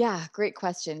 Yeah, great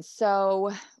question. So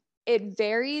it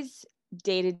varies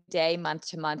day to day, month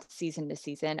to month, season to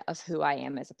season of who I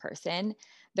am as a person.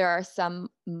 There are some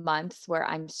months where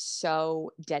I'm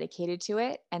so dedicated to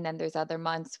it. And then there's other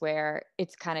months where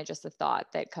it's kind of just a thought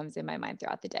that comes in my mind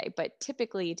throughout the day. But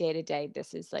typically, day to day,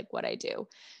 this is like what I do.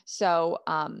 So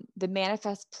the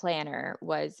Manifest Planner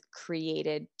was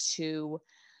created to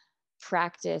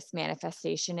practice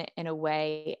manifestation in a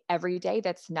way every day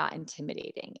that's not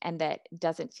intimidating and that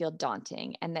doesn't feel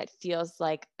daunting and that feels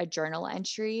like a journal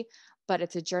entry, but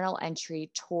it's a journal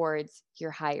entry towards your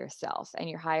higher self. And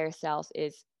your higher self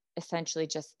is essentially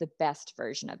just the best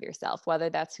version of yourself,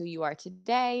 whether that's who you are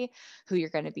today, who you're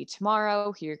going to be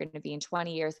tomorrow, who you're going to be in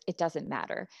 20 years, it doesn't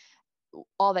matter.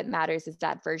 All that matters is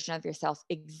that version of yourself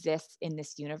exists in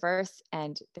this universe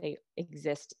and they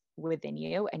exist within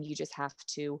you, and you just have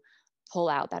to pull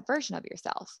out that version of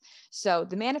yourself. So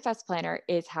the Manifest Planner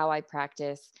is how I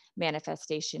practice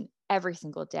manifestation every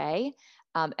single day.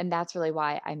 And that's really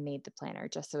why I made the planner,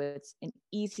 just so it's an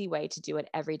easy way to do it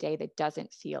every day that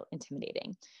doesn't feel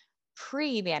intimidating.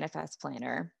 Pre-Manifest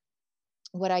Planner,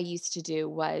 what I used to do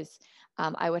was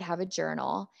I would have a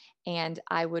journal and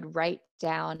I would write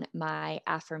down my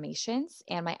affirmations,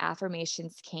 and my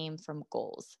affirmations came from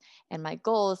goals, and my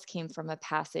goals came from a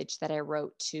passage that I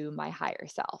wrote to my higher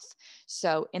self.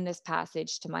 So in this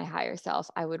passage to my higher self,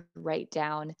 I would write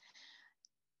down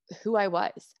who I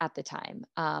was at the time.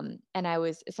 And I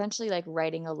was essentially like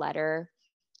writing a letter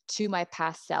to my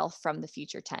past self from the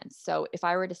future tense. So if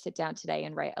I were to sit down today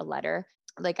and write a letter,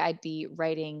 like I'd be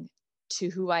writing to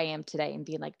who I am today and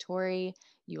being like, Tori,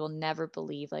 you will never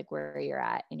believe like where you're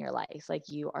at in your life. Like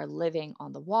you are living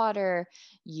on the water.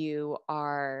 You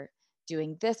are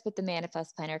doing this with the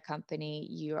Manifest Planner company.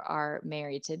 You are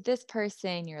married to this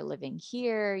person. You're living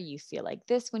here. You feel like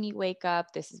this when you wake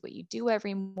up. This is what you do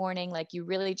every morning. Like you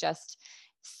really just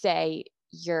say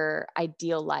your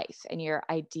ideal life and your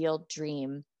ideal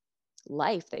dream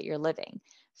life that you're living.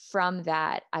 From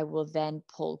that, I will then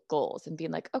pull goals and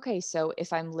being like, okay, so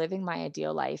if I'm living my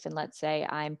ideal life and let's say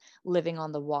I'm living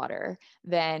on the water,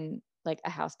 then like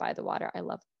a house by the water. I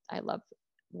love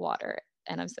water.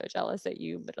 And I'm so jealous that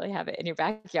you literally have it in your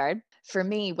backyard. For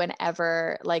me,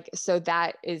 whenever so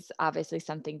that is obviously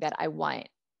something that I want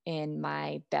in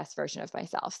my best version of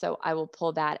myself. So I will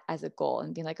pull that as a goal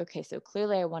and be like, okay, so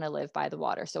clearly I want to live by the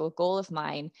water. So a goal of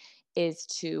mine is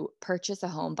to purchase a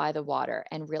home by the water.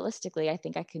 And realistically, I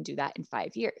think I can do that in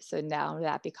 5 years. So now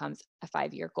that becomes a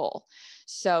 5-year goal.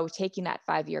 So taking that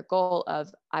 5-year goal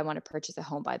of I want to purchase a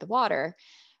home by the water,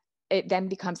 it then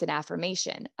becomes an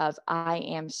affirmation of I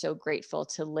am so grateful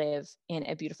to live in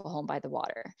a beautiful home by the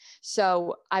water.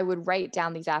 So I would write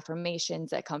down these affirmations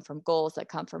that come from goals, that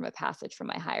come from a passage from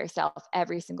my higher self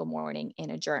every single morning in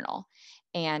a journal.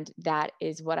 And that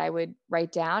is what I would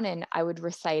write down, and I would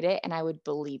recite it and I would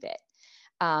believe it.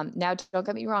 Now, don't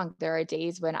get me wrong. There are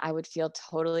days when I would feel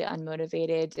totally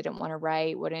unmotivated, didn't want to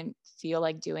write, wouldn't feel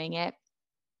like doing it.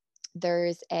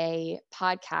 There's a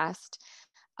podcast,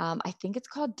 I think it's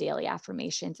called Daily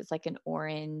Affirmations. It's like an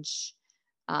orange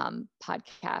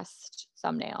podcast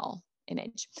thumbnail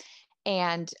image.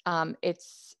 And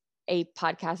it's a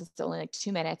podcast. It's only like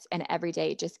 2 minutes. And every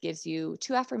day it just gives you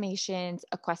 2 affirmations,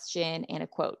 a question, and a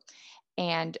quote.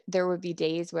 And there would be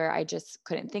days where I just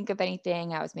couldn't think of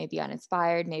anything. I was maybe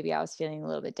uninspired. Maybe I was feeling a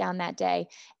little bit down that day.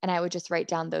 And I would just write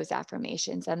down those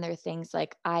affirmations. And there are things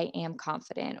like, I am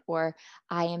confident, or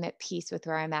I am at peace with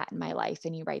where I'm at in my life.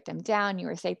 And you write them down, you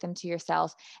recite them to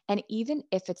yourself. And even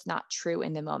if it's not true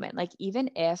in the moment, like even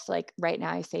if like right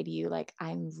now I say to you, like,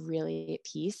 I'm really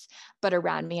at peace, but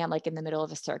around me, I'm like in the middle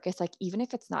of a circus, like even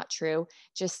if it's not true,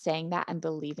 just saying that and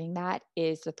believing that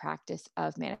is the practice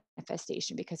of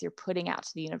manifestation, because you're putting out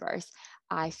to the universe,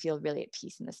 I feel really at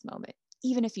peace in this moment,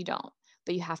 even if you don't,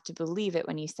 but you have to believe it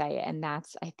when you say it. And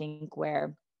that's, I think,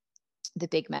 where the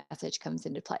big message comes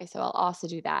into play. So I'll also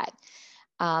do that.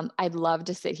 I'd love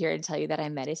to sit here and tell you that I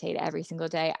meditate every single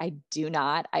day. I do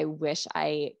not. I wish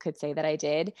I could say that I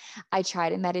did. I try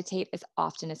to meditate as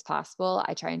often as possible.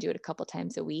 I try and do it a couple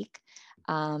times a week.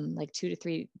 Like 2 to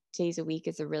 3 days a week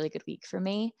is a really good week for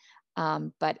me.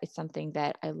 But it's something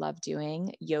that I love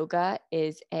doing. Yoga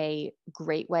is a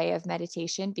great way of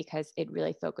meditation because it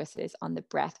really focuses on the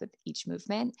breath with each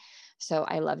movement. So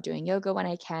I love doing yoga when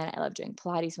I can. I love doing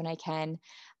Pilates when I can.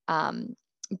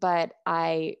 But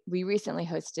we recently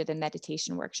hosted a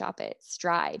meditation workshop at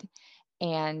Stride,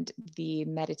 and the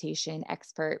meditation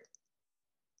expert,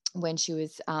 when she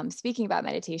was speaking about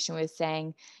meditation, was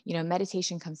saying,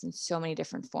 meditation comes in so many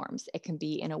different forms. It can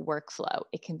be in a workflow,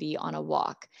 it can be on a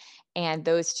walk. And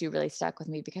those two really stuck with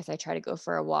me because I try to go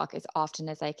for a walk as often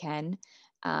as I can.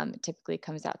 Typically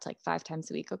comes out to like 5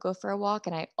 times a week. I'll go for a walk,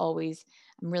 and I'm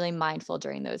really mindful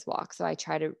during those walks. So I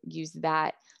try to use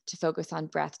that to focus on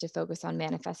breath, to focus on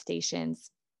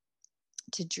manifestations,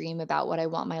 to dream about what I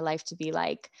want my life to be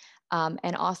like.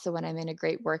 And also when I'm in a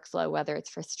great workflow, whether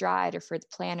it's for Stride or for the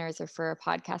planners or for a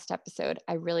podcast episode,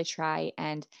 I really try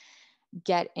and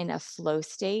get in a flow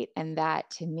state. And that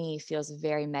to me feels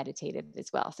very meditative as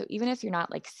well. So even if you're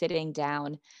not like sitting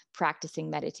down practicing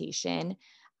meditation,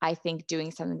 I think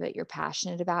doing something that you're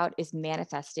passionate about is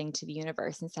manifesting to the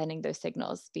universe and sending those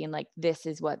signals, being like, this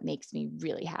is what makes me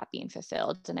really happy and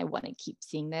fulfilled. And I want to keep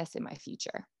seeing this in my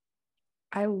future.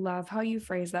 I love how you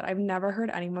phrase that. I've never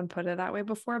heard anyone put it that way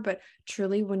before, but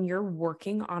truly when you're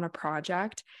working on a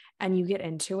project and you get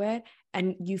into it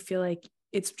and you feel like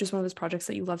it's just one of those projects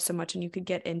that you love so much and you could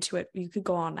get into it, you could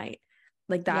go all night.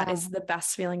 Like that Yeah. is the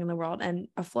best feeling in the world, and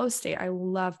a flow state. I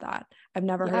love that. I've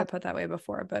never heard Yeah. it put that way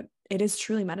before, but it is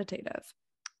truly meditative.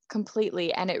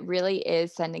 Completely. And it really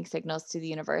is sending signals to the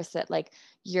universe that like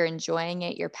you're enjoying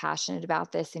it, you're passionate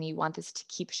about this, and you want this to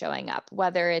keep showing up.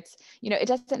 Whether it's, it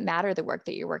doesn't matter the work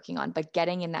that you're working on, but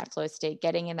getting in that flow state,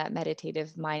 getting in that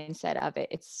meditative mindset of it,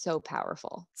 it's so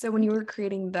powerful. So when you were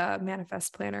creating the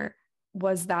manifest planner,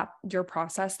 was that your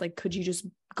process? Like, could you just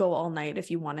go all night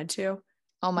if you wanted to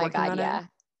Oh my working God. on it? Yeah.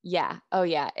 Yeah. Oh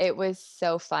yeah. It was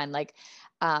so fun. Like,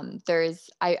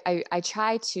 I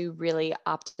try to really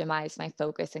optimize my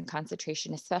focus and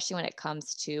concentration, especially when it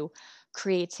comes to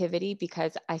creativity,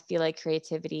 because I feel like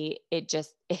creativity, it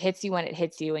hits you when it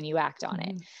hits you and you act on it.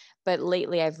 Mm-hmm. But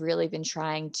lately I've really been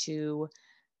trying to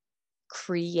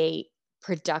create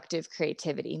productive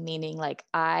creativity, meaning like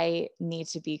I need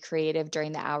to be creative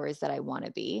during the hours that I want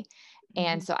to be.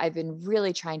 And so I've been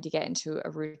really trying to get into a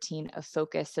routine of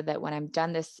focus so that when I'm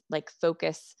done this like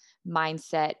focus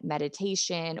mindset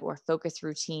meditation or focus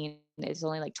routine, it's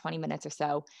only like 20 minutes or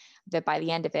so, that by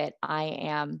the end of it, I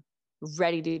am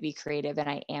ready to be creative, and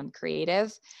I am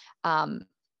creative. Um,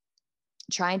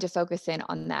 Trying to focus in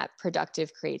on that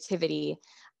productive creativity,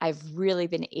 I've really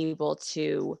been able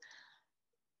to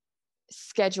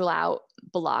schedule out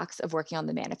blocks of working on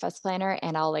the manifest planner,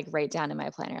 and I'll like write down in my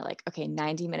planner, like, okay,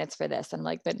 90 minutes for this. And I'm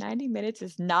like, but 90 minutes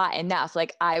is not enough.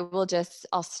 Like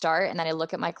I'll start, and then I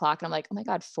look at my clock and I'm like, oh my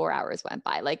God, 4 hours went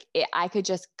by. Like I could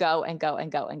just go and go and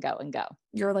go and go and go.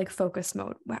 Your like focus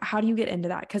mode. How do you get into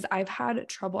that? Because I've had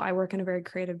trouble. I work in a very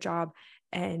creative job,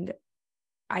 and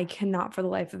I cannot for the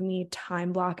life of me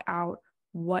time block out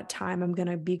what time I'm going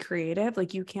to be creative.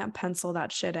 Like you can't pencil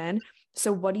that shit in.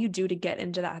 So what do you do to get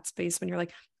into that space when you're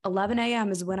like 11 a.m.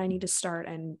 is when I need to start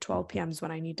and 12 p.m. is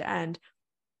when I need to end?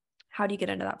 How do you get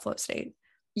into that flow state?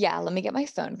 Yeah, let me get my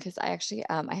phone because I actually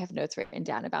I have notes written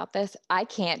down about this. I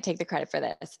can't take the credit for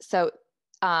this. So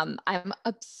I'm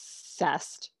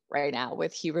obsessed right now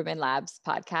with Huberman Labs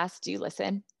podcast. Do you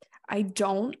listen? I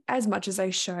don't as much as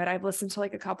I should. I've listened to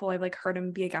like a couple. I've like heard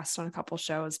him be a guest on a couple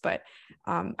shows, but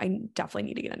I definitely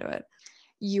need to get into it.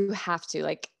 You have to.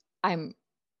 Like, I'm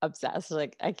obsessed.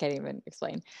 Like, I can't even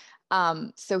explain.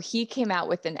 So he came out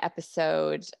with an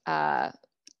episode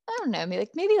I don't know,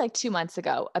 maybe like 2 months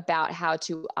ago about how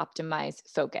to optimize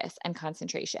focus and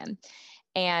concentration.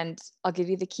 And I'll give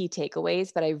you the key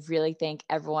takeaways, but I really think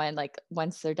everyone, like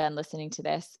once they're done listening to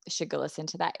this, should go listen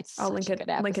to that. It's I'll such a good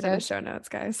link it in the episode. show notes,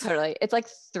 guys. Totally. It's like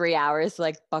 3 hours, so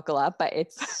like buckle up, but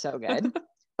it's so good.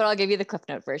 But I'll give you the Cliff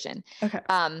Note version. Okay.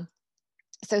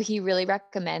 So he really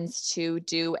recommends to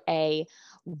do a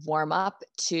warm up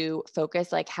to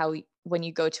focus, like how when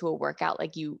you go to a workout,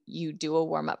 like you do a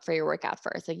warm up for your workout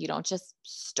first. Like you don't just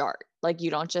start, like you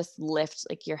don't just lift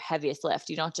like your heaviest lift.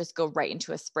 You don't just go right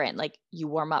into a sprint. Like you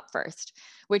warm up first,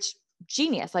 which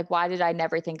genius. Like why did I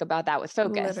never think about that with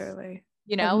focus? Literally.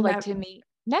 You know, like to me,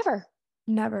 never.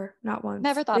 Never, not once.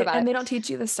 Never thought about it. And they don't teach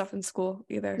you this stuff in school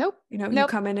either. Nope. You know, you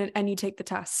Nope. come in and you take the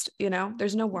test, you know,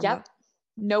 there's no warm up.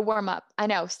 No warm up. I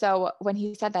know. So when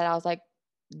he said that, I was like,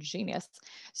 genius.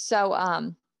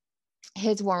 So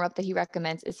his warm up that he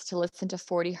recommends is to listen to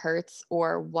 40 hertz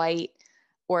or white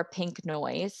or pink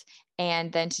noise,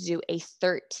 and then to do a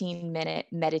 13-minute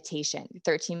meditation.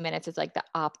 13 minutes is like the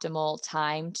optimal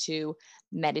time to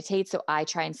meditate. So I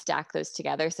try and stack those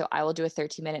together. So I will do a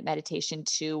 13-minute meditation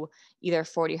to either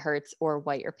 40 hertz or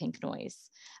white or pink noise.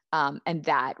 And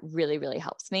that really, really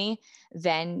helps me.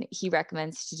 Then he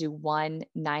recommends to do one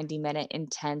 90-minute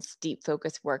intense deep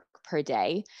focus work per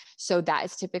day. So that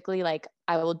is typically like,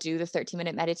 I will do the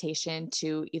 13-minute meditation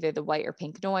to either the white or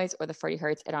pink noise or the 40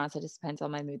 hertz. It honestly just depends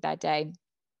on my mood that day.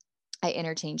 I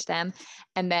interchange them.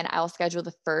 And then I'll schedule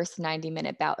the first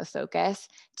 90-minute bout of focus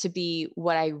to be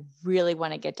what I really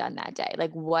want to get done that day,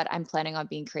 like what I'm planning on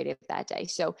being creative that day.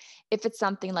 So if it's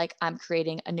something like I'm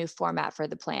creating a new format for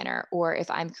the planner, or if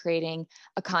I'm creating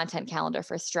a content calendar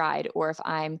for Stride, or if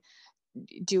I'm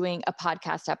doing a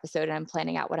podcast episode and I'm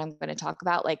planning out what I'm going to talk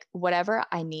about, like whatever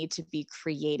I need to be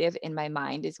creative in my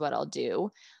mind is what I'll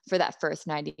do for that first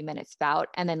 90-minute spout.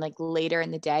 And then like later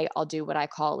in the day, I'll do what I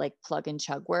call like plug and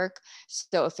chug work.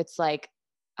 So if it's like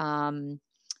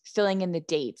filling in the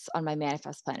dates on my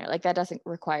manifest planner, like that doesn't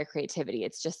require creativity.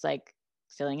 It's just like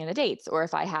filling in the dates. Or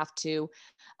if I have to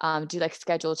do like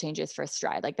schedule changes for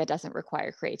Stride, like that doesn't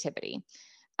require creativity.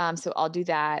 So I'll do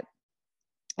that.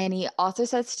 And he also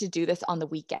says to do this on the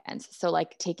weekends. So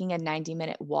like taking a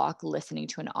 90-minute walk, listening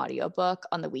to an audiobook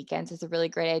on the weekends is a really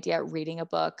great idea. Reading a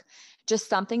book, just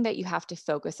something that you have to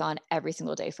focus on every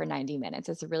single day for 90 minutes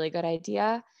is a really good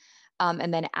idea.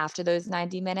 And then after those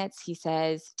 90 minutes, he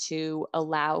says to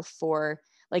allow for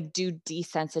like do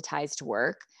desensitized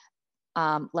work.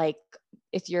 Like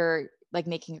if you're like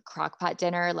making a crock pot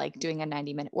dinner, like doing a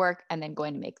 90-minute work and then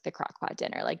going to make the crock pot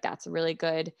dinner, like that's a really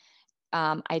good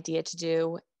idea to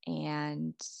do.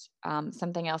 And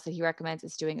something else that he recommends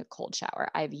is doing a cold shower.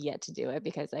 I've yet to do it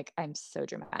because like I'm so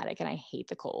dramatic and I hate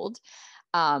the cold.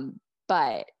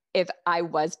 But if I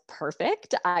was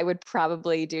perfect, I would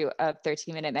probably do a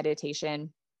 13-minute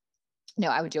meditation. No,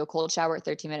 I would do a cold shower,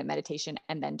 13-minute meditation,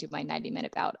 and then do my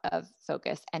 90-minute bout of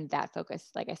focus. And that focus,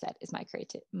 like I said, is my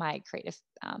creative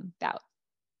bout.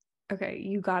 Okay,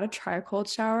 you got to try a cold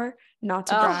shower, not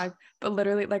to brag, but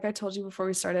literally, like I told you before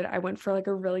we started, I went for like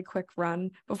a really quick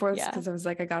run before this because I was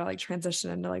like, I got to like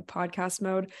transition into like podcast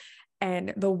mode,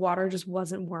 and the water just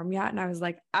wasn't warm yet. And I was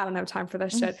like, I don't have time for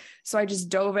this shit. So I just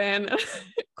dove in,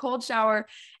 cold shower.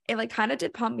 It like kind of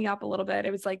did pump me up a little bit.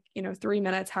 It was like, 3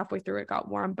 minutes, halfway through it got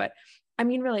warm. But I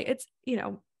mean, really, it's,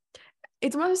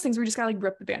 it's one of those things where you just gotta like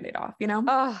rip the Band-Aid off,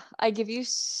 Oh, I give you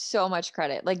so much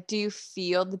credit. Like, do you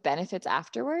feel the benefits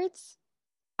afterwards?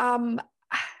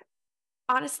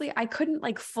 Honestly, I couldn't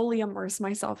like fully immerse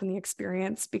myself in the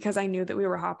experience because I knew that we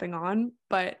were hopping on,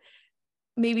 but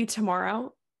maybe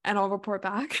tomorrow and I'll report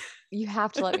back. You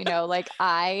have to let me know. Like,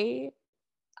 I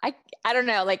don't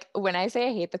know. Like when I say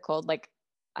I hate the cold, like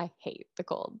I hate the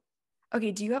cold.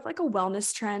 Okay. Do you have like a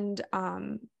wellness trend?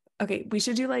 Okay. We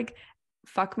should do like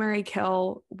fuck, marry,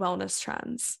 kill wellness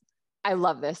trends. I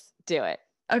love this. Do it.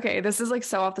 Okay. This is like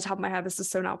so off the top of my head. This is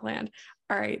so not planned.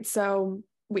 All right. So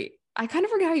wait, I kind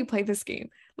of forget how you play this game.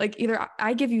 Like either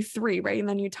I give you 3, right? And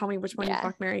then you tell me which one you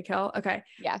fuck, marry, kill. Okay.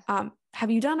 Yeah.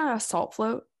 Have you done a salt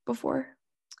float before?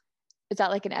 Is that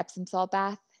like an Epsom salt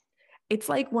bath? It's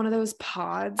like one of those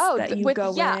pods that you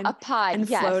go in a pod and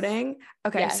floating.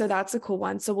 Okay. Yes. So that's a cool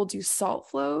one. So we'll do salt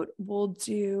float. We'll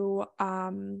do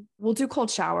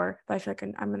cold shower, but I feel like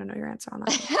I'm going to know your answer on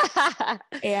that.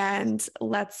 And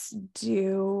let's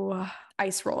do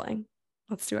ice rolling.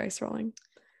 Let's do ice rolling.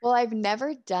 Well, I've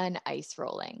never done ice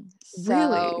rolling. So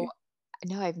really?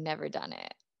 No, I've never done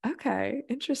it. Okay.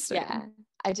 Interesting. Yeah.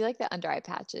 I do like the under eye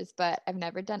patches, but I've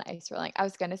never done ice rolling. I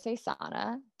was gonna say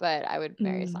sauna, but I would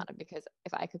marry a Mm, sauna because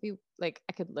if I could be like,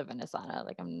 I could live in a sauna.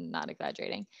 Like, I'm not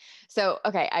exaggerating. So,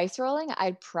 okay, ice rolling,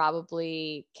 I'd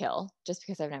probably kill just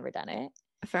because I've never done it.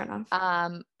 fair enough.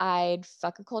 I'd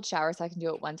fuck a cold shower so I can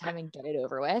do it one time and get it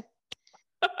over with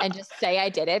and just say I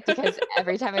did it, because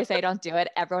every time I say I don't do it,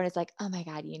 everyone is like, oh my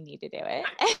God, you need to do it.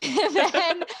 And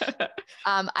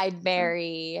then I'd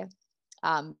marry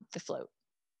the float.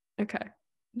 Okay.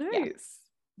 Yeah. Nice.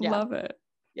 Yeah. Love it.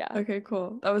 Yeah. Okay,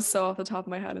 cool. That was so off the top of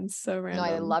my head and so No,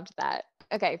 I random. loved that.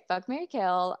 Okay. Fuck, marry,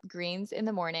 kill, greens in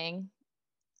the morning,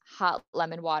 hot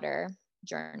lemon water,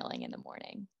 journaling in the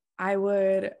morning. I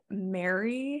would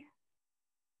marry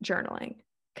journaling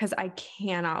because I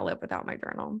cannot live without my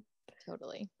journal.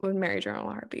 Totally. Would marry journal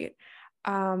in a heartbeat.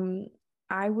 Um,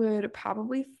 I would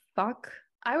probably fuck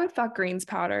greens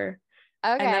powder,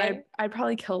 and then Okay. I'd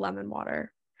probably kill lemon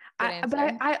water. Good But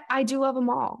answer. I do love them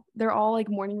all. They're all like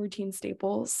morning routine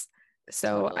staples.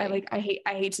 So Totally. I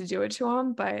hate to do it to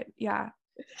them, but yeah.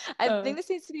 I Uh, think this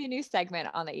needs to be a new segment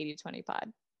on the 80/20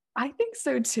 pod. I think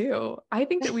so too. I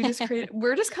think that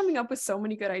we're just coming up with so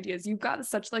many good ideas. You've got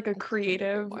such like a I couldn't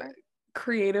agree more.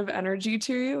 creative energy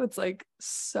to you. It's like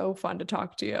so fun to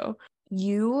talk to you.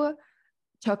 You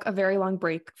took a very long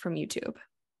break from YouTube.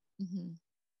 Mm-hmm.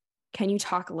 Can you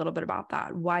talk a little bit about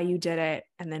that? Why you did it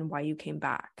and then why you came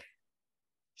back?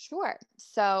 Sure.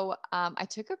 So I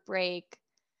took a break.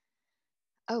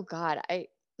 Oh God,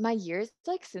 my years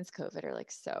like since COVID are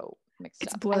like so mixed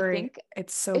It's up. I blurry. think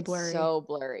It's so it's blurry. so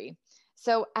blurry.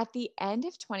 So at the end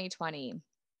of 2020,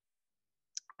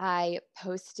 I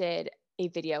posted a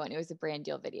video, and it was a brand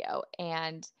deal video.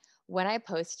 And when I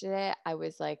posted it, I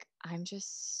was like, I'm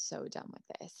just so done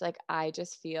with this. Like, I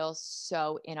just feel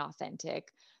so inauthentic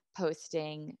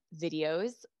posting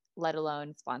videos, let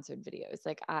alone sponsored videos.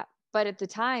 But at the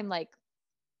time, like,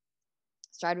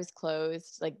 Stride was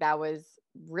closed. Like, that was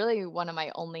really one of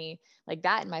my only, like,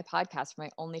 that and my podcast were my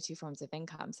only two forms of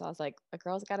income. So I was like, a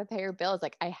girl's got to pay her bills.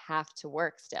 Like, I have to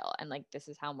work still. And like, this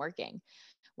is how I'm working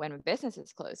when my business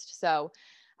is closed. So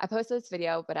I posted this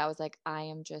video, but I was like, I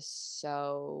am just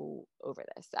so over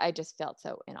this. I just felt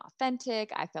so inauthentic.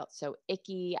 I felt so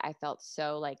icky. I felt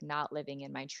so like not living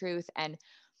in my truth. And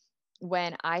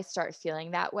when I start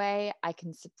feeling that way, I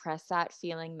can suppress that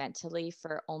feeling mentally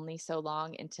for only so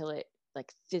long until it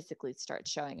like physically starts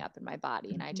showing up in my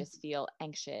body. And I Mhm. just feel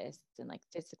anxious and like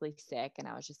physically sick. And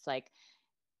I was just like,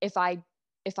 if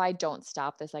I don't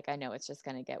stop this, like I know it's just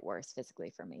going to get worse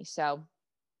physically for me. So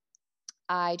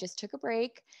I just took a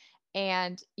break,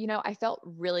 and, I felt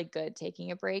really good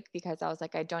taking a break because I was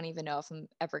like, I don't even know if I'm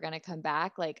ever going to come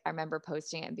back. Like, I remember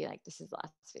posting it and being like, this is the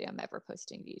last video I'm ever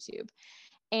posting to YouTube.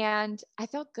 And I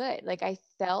felt good. Like, I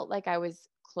felt like I was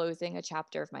closing a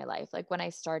chapter of my life. Like, when I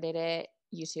started it,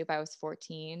 YouTube, I was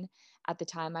 14. At the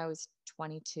time, I was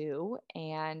 22.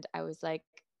 And I was like,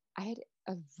 I had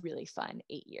a really fun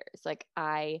 8 years. Like,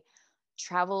 I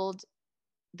traveled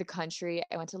the country.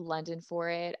 I went to London for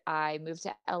it. I moved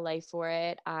to LA for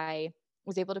it. I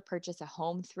was able to purchase a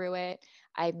home through it.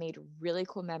 I made really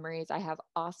cool memories. I have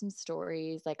awesome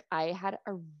stories. Like, I had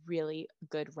a really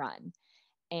good run.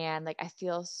 And like, I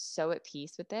feel so at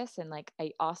peace with this. And like,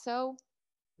 I also,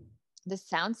 this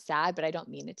sounds sad, but I don't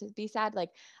mean it to be sad.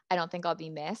 Like, I don't think I'll be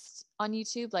missed on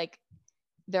YouTube. Like,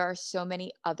 there are so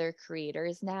many other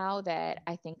creators now that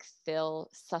I think fill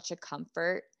such a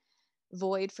comfort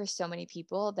void for so many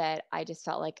people that I just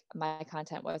felt like my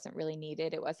content wasn't really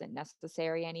needed. It wasn't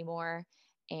necessary anymore.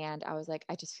 And I was like,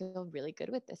 I just feel really good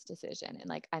with this decision. And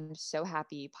like, I'm so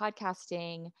happy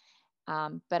podcasting.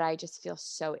 But I just feel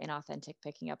so inauthentic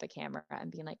picking up a camera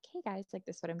and being like, hey guys, like,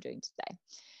 this is what I'm doing today.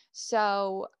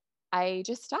 So I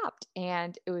just stopped,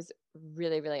 and it was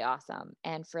really, really awesome.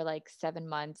 And for like 7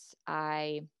 months,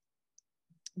 I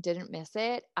didn't miss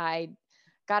it. I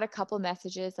got a couple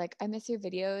messages like, I miss your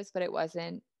videos, but it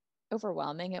wasn't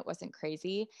overwhelming. It wasn't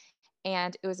crazy.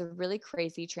 And it was a really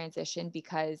crazy transition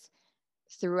because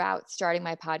throughout starting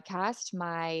my podcast,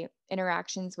 my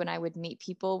interactions when I would meet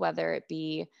people, whether it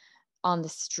be on the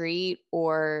street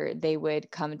or they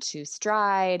would come to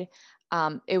Stride,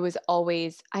 it was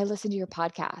always, I listen to your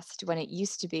podcast, when it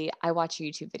used to be, I watch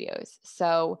your YouTube videos.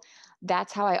 So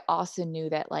that's how I also knew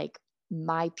that like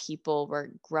my people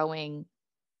were growing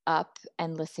up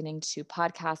and listening to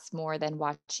podcasts more than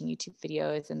watching YouTube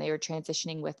videos, and they were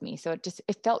transitioning with me. So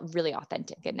it felt really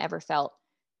authentic. It never felt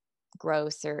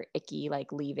gross or icky,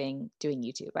 like leaving doing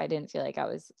YouTube. I didn't feel like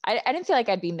I didn't feel like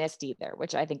I'd be missed either,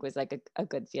 which I think was like a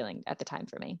good feeling at the time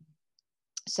for me.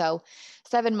 So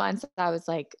 7 months, I was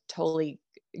like totally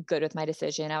good with my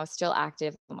decision. I was still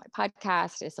active on my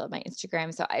podcast. I still had my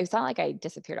Instagram. So it's not like I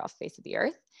disappeared off the face of the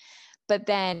earth. But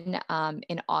then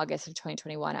in August of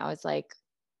 2021, I was like,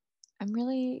 I'm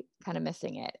really kind of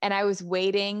missing it. And I was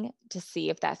waiting to see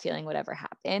if that feeling would ever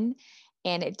happen.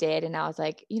 And it did. And I was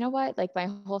like, you know what? Like my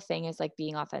whole thing is like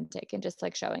being authentic and just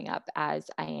like showing up as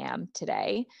I am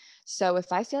today. So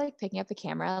if I feel like picking up a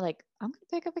camera, like I'm going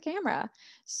to pick up a camera.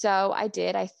 So I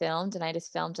did. I filmed and I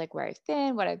just filmed like where I've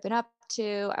been, what I've been up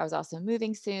to. I was also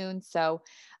moving soon. So,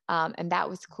 and that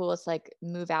was cool. It's like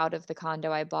move out of the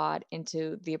condo I bought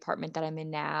into the apartment that I'm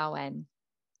in now. And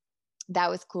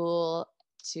that was cool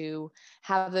to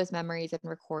have those memories and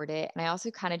record it. And I also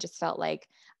kind of just felt like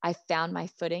I found my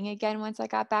footing again once I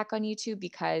got back on YouTube,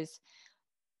 because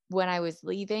when I was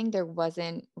leaving, there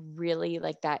wasn't really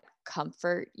like that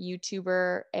comfort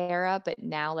YouTuber era, but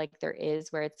now like there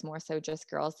is, where it's more so just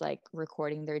girls like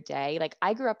recording their day. Like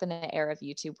I grew up in the era of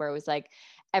YouTube where it was like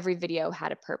every video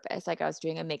had a purpose. Like I was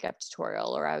doing a makeup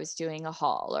tutorial, or I was doing a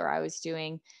haul, or I was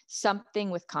doing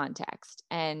something with context.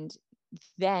 And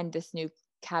then this new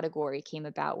category came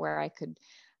about where I could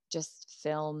just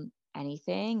film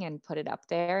anything and put it up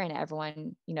there, and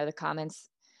everyone, the comments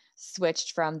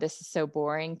switched from "this is so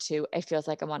boring" to "it feels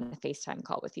like I'm on a FaceTime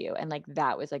call with you." And like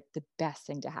that was like the best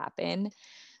thing to happen.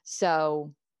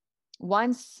 So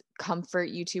once comfort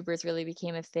YouTubers really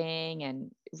became a thing and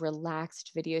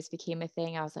relaxed videos became a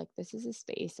thing, I was like, this is a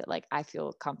space that like I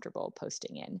feel comfortable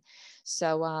posting in.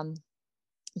 So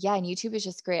yeah, and YouTube is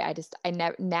just great. I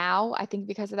never, now I think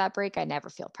because of that break, I never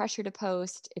feel pressure to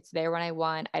post. It's there when I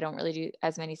want. I don't really do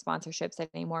as many sponsorships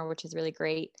anymore, which is really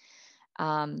great.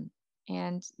 Um,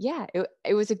 and yeah,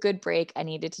 it was a good break. I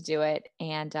needed to do it.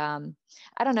 And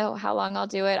I don't know how long I'll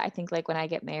do it. I think like when I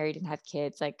get married and have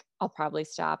kids, like I'll probably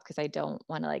stop, because I don't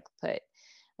want to like put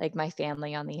like my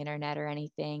family on the internet or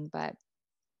anything. But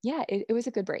yeah, it was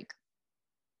a good break.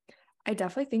 I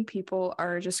definitely think people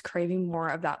are just craving more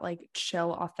of that like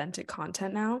chill, authentic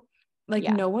content now. Like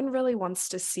Yeah. no one really wants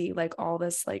to see like all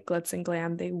this like glitz and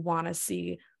glam. They want to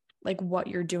see like what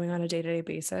you're doing on a day-to-day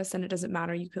basis. And it doesn't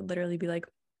matter. You could literally be like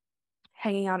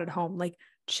hanging out at home, like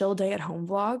chill day at home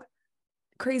vlog,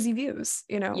 crazy views,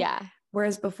 Yeah.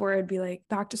 Whereas before it'd be like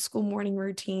back to school morning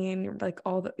routine, like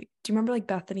all the, do you remember like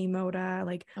Bethany Moda,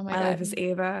 like Oh my My Life is God.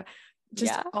 Ava,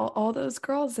 just Yeah. all those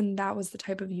girls. And that was the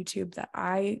type of YouTube that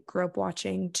I grew up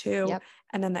watching too. Yep.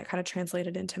 And then that kind of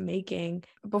translated into making.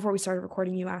 Before we started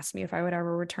recording, you asked me if I would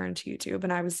ever return to YouTube.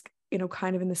 And I was,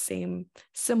 kind of in the same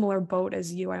similar boat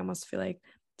as you. I almost feel like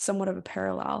somewhat of a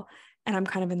parallel. And I'm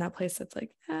kind of in that place that's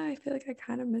like, I feel like I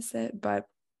kind of miss it, but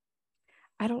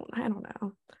I don't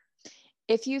know.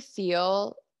 If you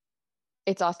feel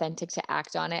it's authentic to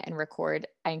act on it and record,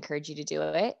 I encourage you to do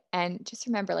it. And just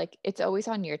remember, like, it's always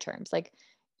on your terms. Like,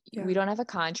 we Yeah. don't have a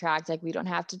contract. Like, we don't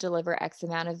have to deliver X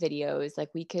amount of videos. Like,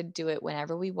 we could do it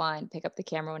whenever we want, pick up the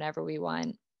camera whenever we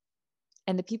want.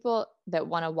 And the people that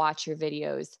want to watch your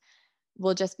videos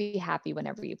will just be happy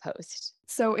whenever you post.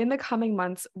 So in the coming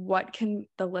months, what can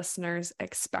the listeners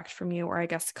expect from you, or I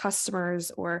guess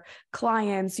customers or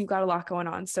clients? You got a lot going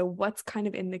on. So what's kind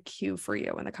of in the queue for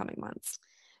you in the coming months?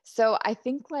 So I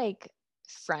think like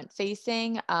front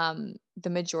facing, the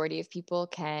majority of people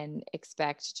can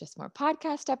expect just more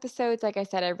podcast episodes. Like I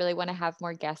said, I really want to have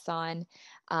more guests on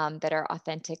that are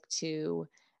authentic to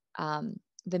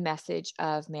the message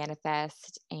of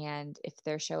Manifest, and if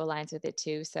their show aligns with it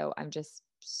too. So I'm just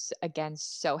again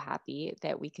so happy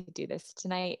that we could do this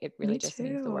tonight. It really Me just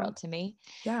means the too. world to me.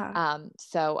 Yeah.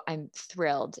 So I'm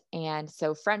thrilled. And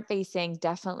so front facing,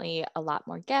 definitely a lot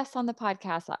more guests on the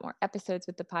podcast, a lot more episodes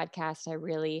with the podcast. I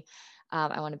really,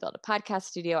 I want to build a podcast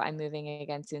studio. I'm moving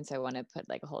again soon. So I want to put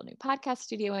like a whole new podcast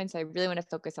studio in. So I really want to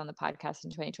focus on the podcast in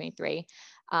 2023.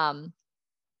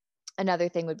 Another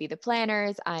thing would be the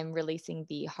planners. I'm releasing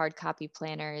the hard copy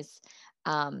planners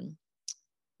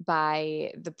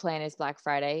by the plan is Black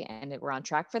Friday, and we're on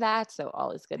track for that. So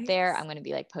all is good there. I'm Nice. going to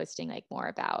be like posting like more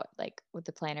about like with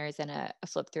the planners and a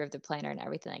flip through of the planner and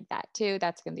everything like that too.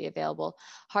 That's going to be available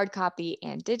hard copy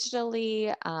and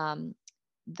digitally.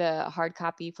 The hard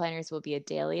copy planners will be a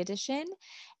daily edition,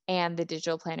 and the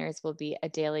digital planners will be a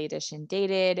daily edition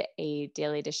dated, a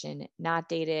daily edition not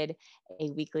dated, a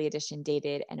weekly edition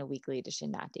dated, and a weekly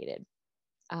edition not dated.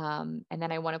 And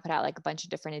then I want to put out like a bunch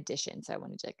of different editions. So I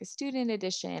want to do like a student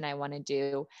edition. I want to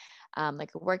do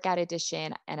like a workout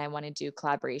edition, and I want to do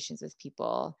collaborations with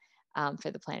people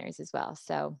for the planners as well.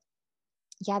 So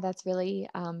yeah, that's really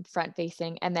front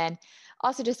facing. And then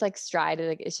also just like Stride,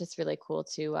 like it's just really cool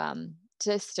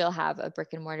to still have a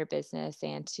brick and mortar business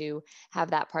and to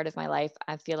have that part of my life,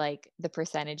 I feel like the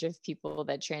percentage of people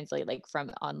that translate like from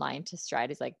online to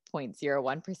Stride is like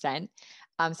 0.01%.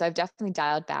 So I've definitely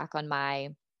dialed back on my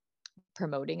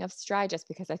promoting of Stride just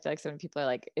because I feel like so many people are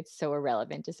like, it's so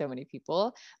irrelevant to so many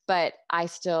people, but I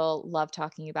still love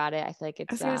talking about it. I feel like I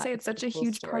was going to say, it's such a cool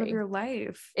huge part of story. your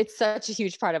life. It's such a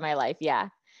huge part of my life. Yeah.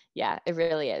 Yeah, it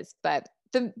really is. But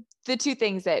the two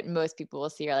things that most people will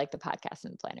see are like the podcasts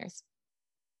and the planners.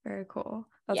 Very cool.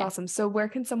 That's Yeah. awesome. So where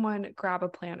can someone grab a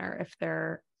planner if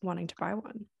they're wanting to buy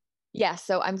one? Yeah.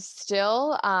 So I'm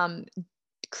still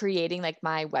creating like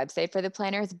my website for the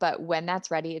planners, but when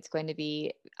that's ready, it's going to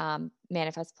be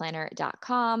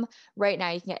manifestplanner.com. Right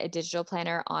now, you can get a digital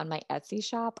planner on my Etsy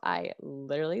shop. I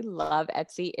literally love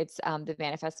Etsy. It's the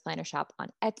Manifest Planner shop on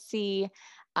Etsy.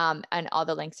 And all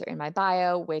the links are in my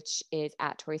bio, which is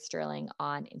at Tori Sterling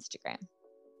on Instagram.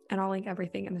 And I'll link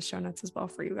everything in the show notes as well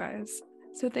for you guys.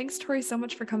 So thanks, Tori, so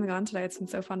much for coming on today. It's been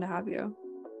so fun to have you.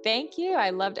 Thank you.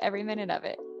 I loved every minute of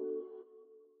it.